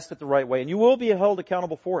to invest it the right way. And you will be held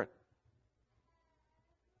accountable for it.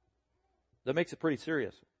 That makes it pretty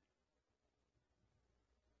serious.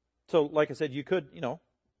 So, like I said, you can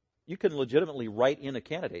legitimately write in a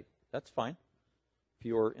candidate. That's fine. If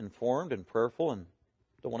you're informed and prayerful and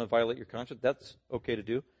don't want to violate your conscience, that's okay to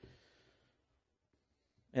do.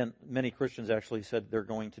 And many Christians actually said they're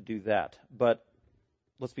going to do that. But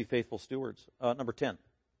let's be faithful stewards. Number 10.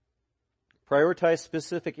 Prioritize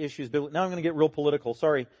specific issues. Now I'm going to get real political.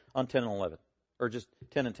 Sorry, on 10 and 11. Or just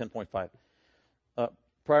 10 and 10.5.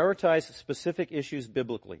 Prioritize specific issues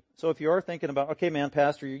biblically. So if you are thinking about, okay, man,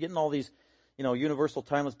 Pastor, you're getting all these, universal,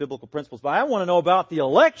 timeless biblical principles, but I want to know about the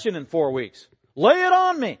election in 4 weeks. Lay it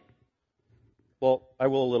on me. Well, I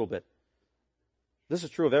will a little bit. This is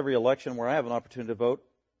true of every election where I have an opportunity to vote.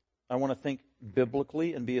 I want to think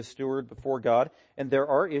biblically and be a steward before God. And there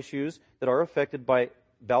are issues that are affected by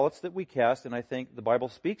ballots that we cast, and I think the Bible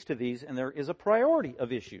speaks to these, and there is a priority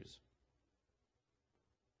of issues.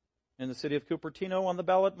 In the city of Cupertino, on the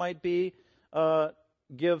ballot might be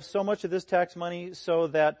give so much of this tax money so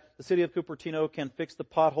that the city of Cupertino can fix the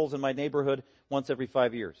potholes in my neighborhood once every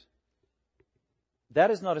 5 years. That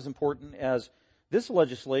is not as important as this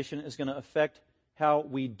legislation is going to affect how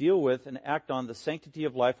we deal with and act on the sanctity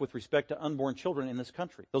of life with respect to unborn children in this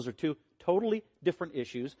country. Those are two totally different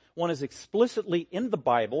issues. One is explicitly in the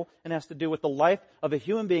Bible and has to do with the life of a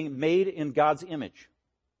human being made in God's image.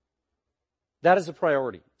 That is a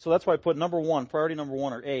priority. So that's why I put priority number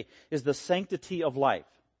one, or A, is the sanctity of life.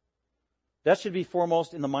 That should be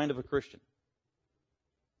foremost in the mind of a Christian.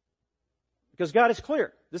 Because God is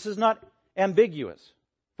clear. This is not ambiguous.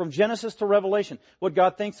 From Genesis to Revelation, what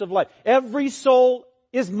God thinks of life. Every soul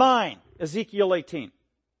is mine, Ezekiel 18,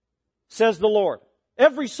 says the Lord.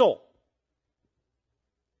 Every soul.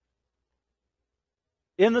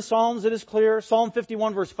 In the Psalms it is clear. Psalm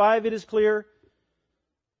 51 verse 5 it is clear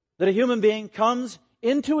that a human being comes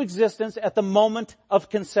into existence at the moment of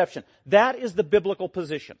conception. That is the biblical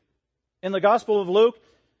position. In the Gospel of Luke,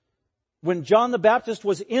 when John the Baptist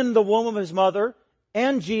was in the womb of his mother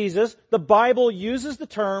and Jesus, the Bible uses the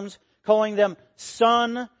terms calling them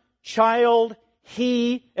son, child,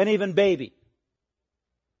 he, and even baby.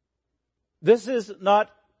 This is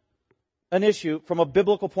not an issue from a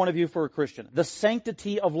biblical point of view for a Christian. The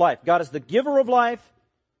sanctity of life. God is the giver of life.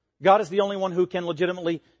 God is the only one who can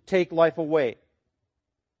legitimately take life away.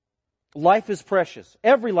 Life is precious.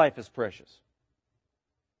 Every life is precious.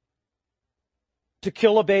 To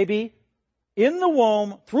kill a baby in the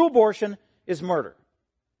womb through abortion is murder.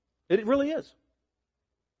 It really is.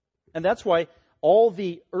 And that's why all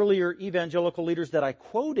the earlier evangelical leaders that I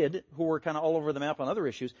quoted, who were kind of all over the map on other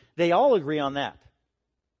issues, they all agree on that.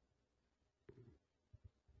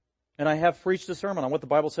 And I have preached a sermon on what the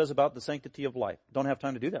Bible says about the sanctity of life. Don't have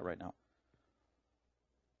time to do that right now.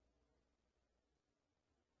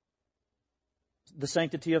 The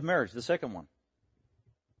sanctity of marriage, the second one.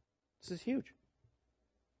 This is huge.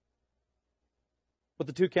 But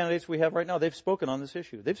the two candidates we have right now, they've spoken on this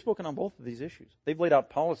issue. They've spoken on both of these issues. They've laid out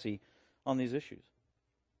policy on these issues.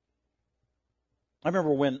 I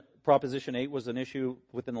remember when Proposition 8 was an issue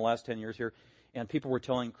within the last 10 years here, and people were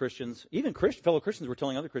telling Christians, even fellow Christians were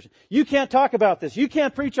telling other Christians, you can't talk about this. You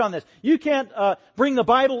can't preach on this. You can't bring the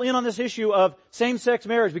Bible in on this issue of same-sex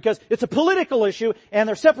marriage because it's a political issue and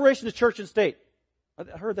there's separation of church and state.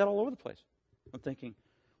 I heard that all over the place. I'm thinking,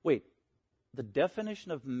 wait, the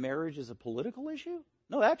definition of marriage is a political issue?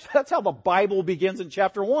 No, that's how the Bible begins in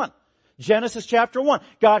chapter 1. Genesis chapter 1.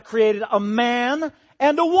 God created a man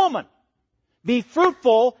and a woman. Be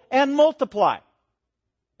fruitful and multiply.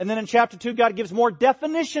 And then in chapter 2, God gives more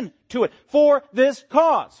definition to it. For this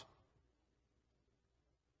cause.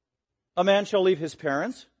 A man shall leave his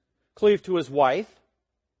parents, cleave to his wife,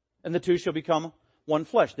 and the two shall become one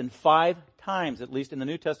flesh. Then 5 times, at least in the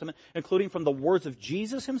New Testament, including from the words of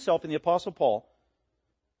Jesus himself and the Apostle Paul,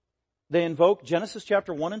 they invoke Genesis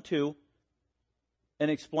chapter 1 and 2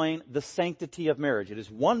 and explain the sanctity of marriage. It is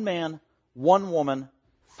one man, one woman,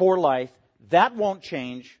 for life. That won't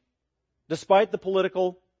change, despite the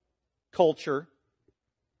political culture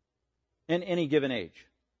in any given age.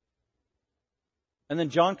 And then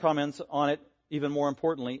John comments on it even more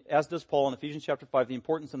importantly, as does Paul in Ephesians chapter 5, the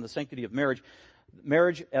importance and the sanctity of marriage.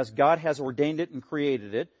 Marriage, as God has ordained it and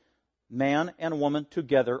created it, man and woman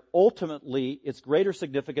together, ultimately, its greater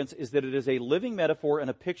significance is that it is a living metaphor and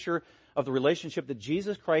a picture of the relationship that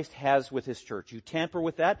Jesus Christ has with his church. You tamper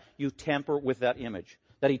with that, you tamper with that image.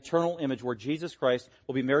 That eternal image where Jesus Christ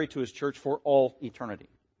will be married to his church for all eternity.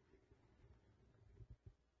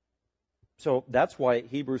 So that's why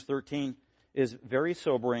Hebrews 13 is very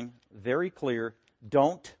sobering, very clear.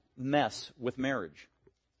 Don't mess with marriage.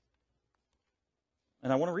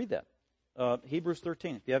 And I want to read that. Hebrews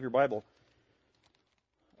 13, if you have your Bible.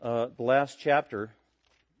 The last chapter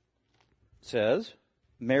says,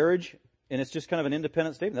 marriage, and it's just kind of an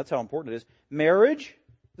independent statement. That's how important it is. Marriage,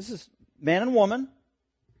 this is man and woman.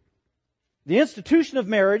 The institution of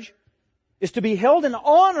marriage is to be held in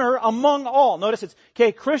honor among all. Notice it's,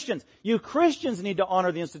 okay, Christians. You Christians need to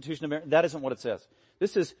honor the institution of marriage. That isn't what it says.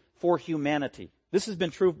 This is for humanity. This has been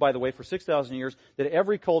true, by the way, for 6,000 years, that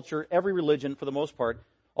every culture, every religion, for the most part,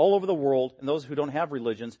 all over the world, and those who don't have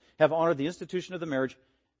religions, have honored the institution of the marriage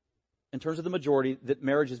in terms of the majority, that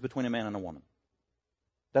marriage is between a man and a woman.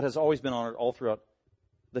 That has always been honored all throughout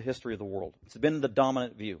the history of the world. It's been the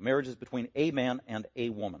dominant view. Marriage is between a man and a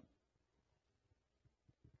woman.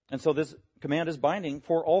 And so this command is binding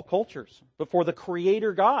for all cultures, but for the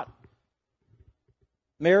Creator God.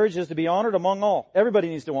 Marriage is to be honored among all. Everybody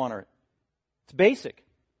needs to honor it. It's basic.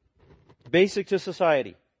 Basic to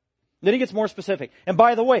society. Then he gets more specific. And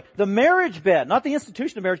by the way, the marriage bed, not the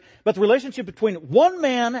institution of marriage, but the relationship between one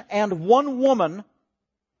man and one woman.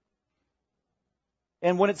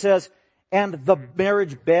 And when it says, and the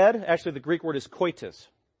marriage bed, actually the Greek word is koitos.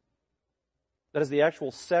 That is the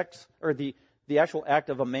actual sex, or the actual act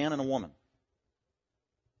of a man and a woman.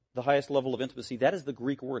 The highest level of intimacy. That is the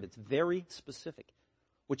Greek word. It's very specific.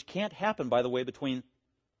 Which can't happen, by the way, between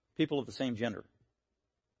people of the same gender.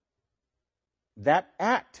 That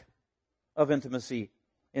act of intimacy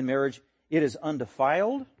in marriage, it is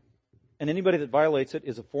undefiled, and anybody that violates it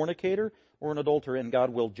is a fornicator or an adulterer, and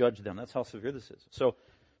God will judge them. That's how severe this is. So,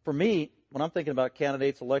 for me, when I'm thinking about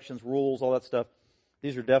candidates, elections, rules, all that stuff,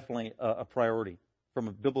 these are definitely a priority from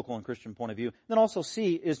a biblical and Christian point of view. Then also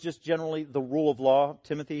C is just generally the rule of law.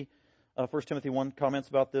 1 Timothy 1 comments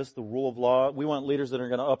about this, the rule of law. We want leaders that are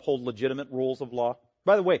going to uphold legitimate rules of law.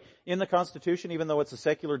 By the way, in the Constitution, even though it's a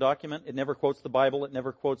secular document, it never quotes the Bible, it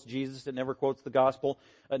never quotes Jesus, it never quotes the gospel,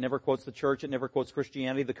 it never quotes the church, it never quotes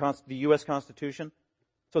Christianity, the U.S. Constitution.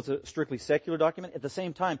 So it's a strictly secular document. At the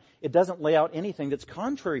same time, it doesn't lay out anything that's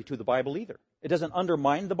contrary to the Bible either. It doesn't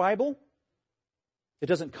undermine the Bible. It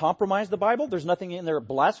doesn't compromise the Bible. There's nothing in there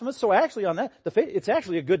blasphemous. So actually on that, it's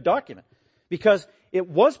actually a good document. Because it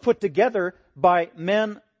was put together by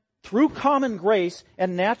men through common grace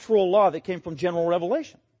and natural law that came from general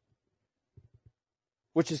revelation.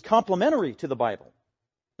 Which is complementary to the Bible.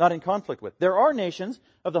 Not in conflict with. There are nations,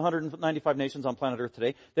 of the 195 nations on planet Earth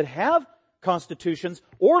today, that have constitutions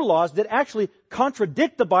or laws that actually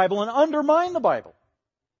contradict the Bible and undermine the Bible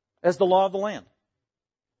as the law of the land.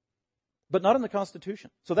 But not in the Constitution.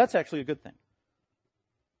 So that's actually a good thing.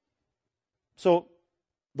 So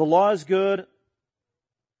the law is good.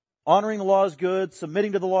 Honoring the law is good.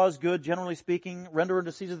 Submitting to the law is good, generally speaking. Render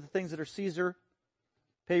unto Caesar the things that are Caesar.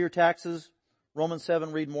 Pay your taxes. Romans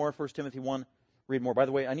 7, read more. 1 Timothy 1, read more. By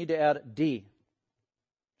the way, I need to add D.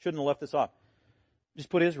 Shouldn't have left this off. Just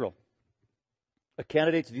put Israel. A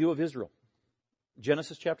candidate's view of Israel.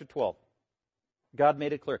 Genesis chapter 12. God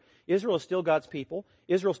made it clear. Israel is still God's people.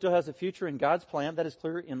 Israel still has a future in God's plan. That is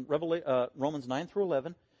clear in Romans 9 through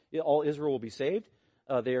 11. All Israel will be saved.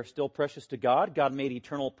 They are still precious to God. God made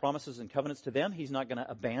eternal promises and covenants to them. He's not going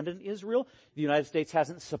to abandon Israel. The United States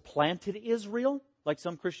hasn't supplanted Israel, like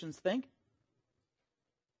some Christians think.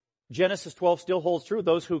 Genesis 12 still holds true.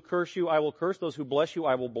 Those who curse you, I will curse. Those who bless you,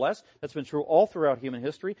 I will bless. That's been true all throughout human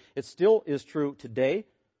history. It still is true today.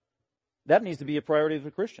 That needs to be a priority of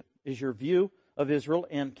the Christian, is your view of Israel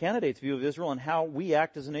and candidates' view of Israel and how we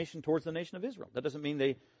act as a nation towards the nation of Israel. That doesn't mean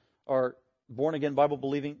they are born-again,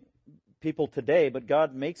 Bible-believing people today, but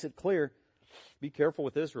God makes it clear, be careful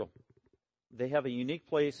with Israel. They have a unique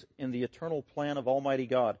place in the eternal plan of Almighty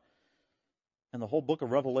God. And the whole book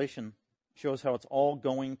of Revelation shows how it's all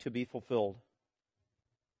going to be fulfilled.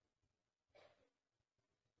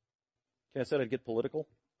 Okay, I said I'd get political.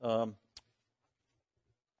 But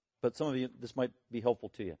some of you, this might be helpful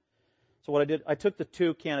to you. So what I did, I took the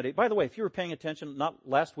two candidates. By the way, if you were paying attention, not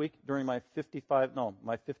last week during my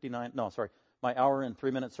my hour and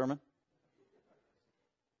 3-minute sermon.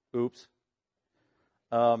 Oops.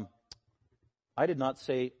 I did not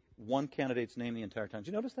say one candidate's name the entire time.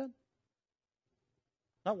 Did you notice that?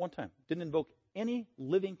 Not one time. Didn't invoke any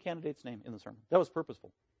living candidate's name in the sermon. That was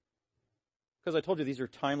purposeful. Because I told you these are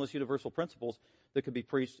timeless universal principles that could be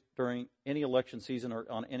preached during any election season or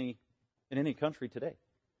in any country today.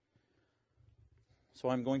 So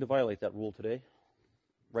I'm going to violate that rule today,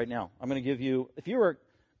 right now. I'm going to give you, if you are,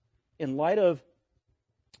 in light of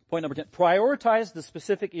point number 10, prioritize the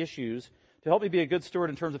specific issues to help me be a good steward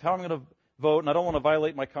in terms of how I'm going to vote, and I don't want to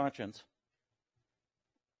violate my conscience,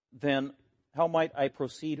 then how might I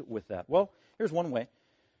proceed with that? Well, here's one way.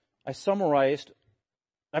 I summarized,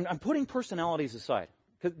 I'm putting personalities aside,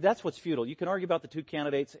 because that's what's futile. You can argue about the two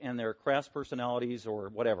candidates and their crass personalities or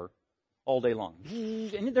whatever all day long.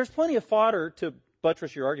 And there's plenty of fodder to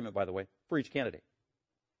buttress your argument, by the way, for each candidate,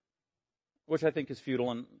 which I think is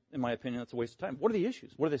futile, and in my opinion, that's a waste of time. What are the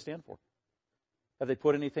issues? What do they stand for? Have they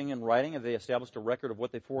put anything in writing? Have they established a record of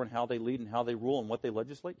what they're for and how they lead and how they rule and what they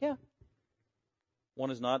legislate? Yeah.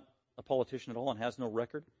 One is not a politician at all and has no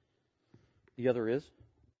record. The other is.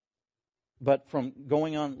 But from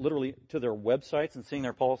going on literally to their websites and seeing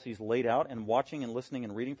their policies laid out and watching and listening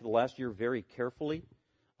and reading for the last year very carefully,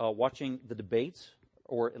 watching the debates,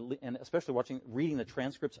 and especially reading the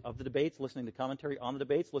transcripts of the debates, listening to commentary on the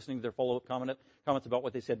debates, listening to their follow-up comments about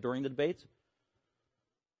what they said during the debates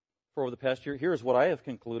for over the past year. Here's what I have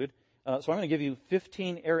concluded. So I'm going to give you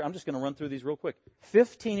 15 areas. I'm just going to run through these real quick.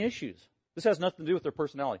 15 issues. This has nothing to do with their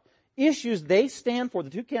personality. Issues they stand for, the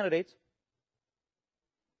two candidates,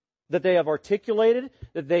 that they have articulated,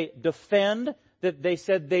 that they defend, that they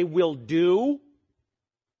said they will do.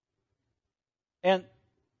 And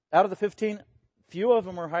out of the 15, few of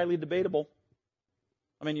them are highly debatable.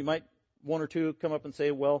 I mean, you might, one or two come up and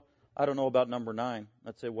say, well, I don't know about number 9.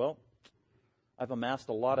 I'd say, well, I've amassed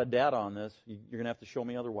a lot of data on this. You're going to have to show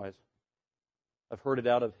me otherwise. I've heard it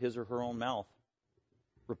out of his or her own mouth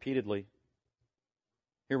repeatedly.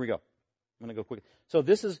 Here we go. I'm going to go quick. So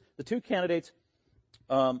this is the two candidates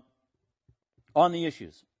on the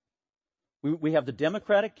issues. We have the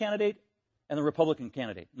Democratic candidate and the Republican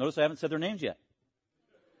candidate. Notice I haven't said their names yet.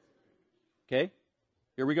 Okay?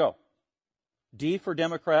 Here we go. D for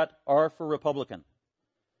Democrat, R for Republican,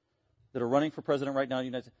 that are running for president right now in the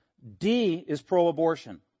United States. D is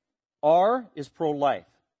pro-abortion. R is pro-life.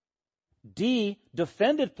 D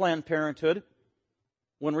defended Planned Parenthood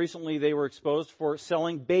when recently they were exposed for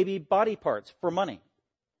selling baby body parts for money.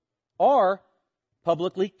 R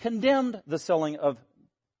publicly condemned the selling of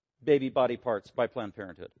baby body parts by Planned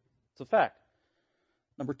Parenthood. It's a fact.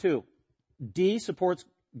 Number 2, D supports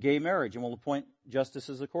gay marriage and will appoint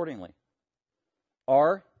justices accordingly.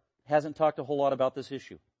 R hasn't talked a whole lot about this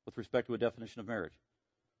issue with respect to a definition of marriage.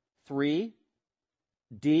 3,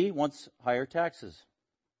 D wants higher taxes.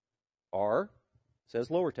 R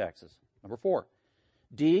says lower taxes. Number 4,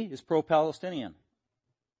 D is pro-Palestinian.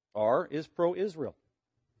 R is pro-Israel.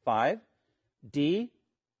 5, D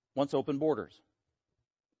wants open borders.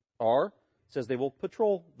 R says they will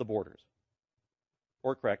patrol the borders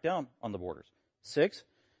or crack down on the borders. 6,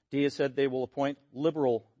 D has said they will appoint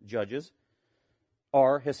liberal judges.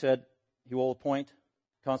 R has said he will appoint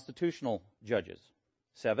constitutional judges.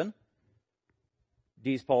 7,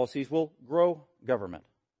 D's policies will grow government.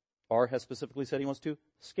 R has specifically said he wants to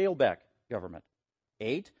scale back government.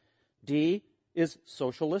 8, D is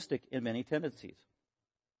socialistic in many tendencies.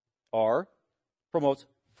 R promotes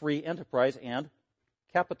free enterprise and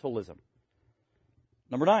capitalism.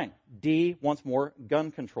 Number 9, D wants more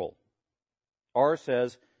gun control. R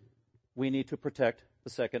says we need to protect the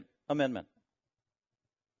Second Amendment.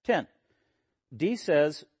 10, D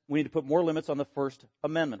says we need to put more limits on the First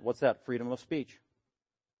Amendment. What's that? Freedom of speech,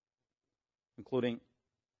 including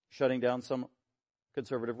shutting down some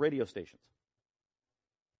conservative radio stations.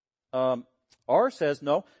 R says,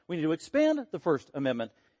 no, we need to expand the First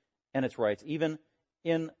Amendment and its rights, even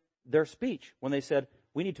in their speech, when they said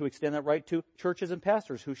we need to extend that right to churches and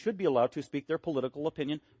pastors who should be allowed to speak their political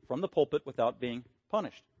opinion from the pulpit without being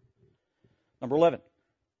punished. Number 11,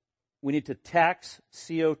 we need to tax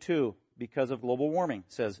CO2 because of global warming,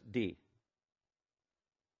 says D.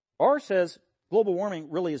 R says global warming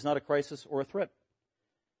really is not a crisis or a threat.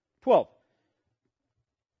 12,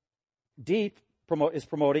 D is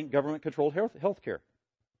promoting government-controlled health care.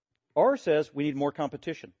 R says we need more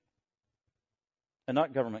competition. and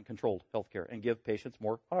not government-controlled healthcare, and give patients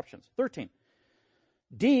more options. 13.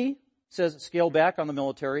 D says scale back on the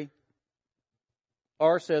military.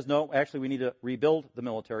 R says, no, actually we need to rebuild the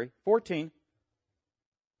military. 14.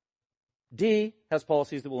 D has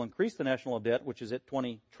policies that will increase the national debt, which is at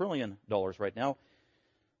 $20 trillion right now.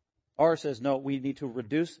 R says, no, we need to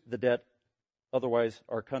reduce the debt, otherwise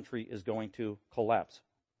our country is going to collapse.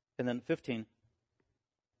 And then 15.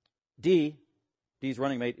 D's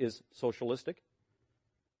running mate is socialistic.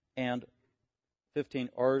 And 15,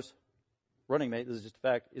 R's running mate, this is just a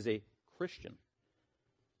fact, is a Christian.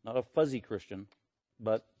 Not a fuzzy Christian,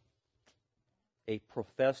 but a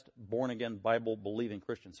professed, born-again, Bible-believing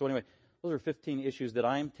Christian. So anyway, those are 15 issues that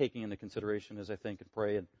I'm taking into consideration as I think and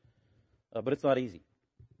pray. But it's not easy.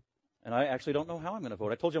 And I actually don't know how I'm going to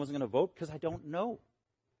vote. I told you I wasn't going to vote because I don't know.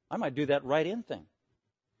 I might do that write-in thing.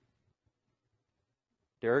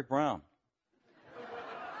 Derek Brown.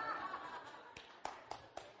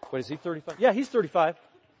 Wait, is he 35? Yeah, he's 35.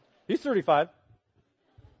 He's 35.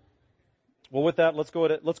 Well, with that, let's go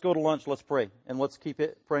to lunch. Let's pray, and let's keep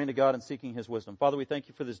praying to God and seeking His wisdom. Father, we thank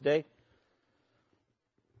you for this day.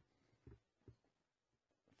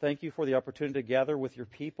 Thank you for the opportunity to gather with your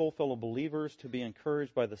people, fellow believers, to be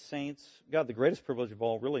encouraged by the saints. God, the greatest privilege of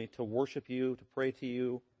all, really, to worship you, to pray to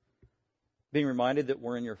you, being reminded that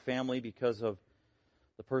we're in your family because of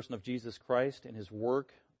the person of Jesus Christ and His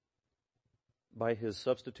work by His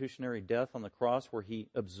substitutionary death on the cross, where He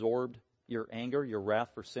absorbed your anger, your wrath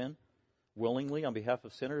for sin, willingly on behalf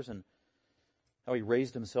of sinners, and how He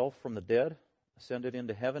raised Himself from the dead, ascended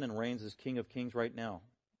into heaven, and reigns as King of Kings right now.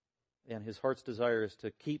 And His heart's desire is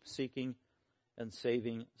to keep seeking and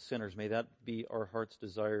saving sinners. May that be our heart's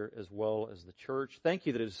desire as well as the church. Thank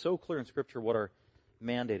you that it is so clear in Scripture what our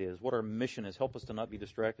mandate is, what our mission is. Help us to not be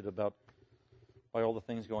distracted by all the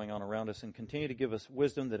things going on around us, and continue to give us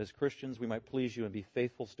wisdom that as Christians we might please you and be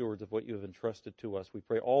faithful stewards of what you have entrusted to us. We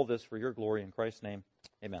pray all this for your glory in Christ's name.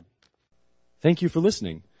 Amen. Thank you for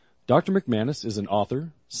listening. Dr. McManus is an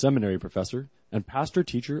author, seminary professor, and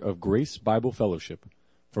pastor-teacher of Grace Bible Fellowship.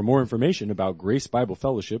 For more information about Grace Bible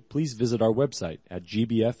Fellowship, please visit our website at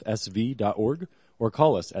gbfsv.org or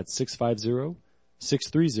call us at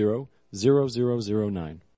 650-630-0009.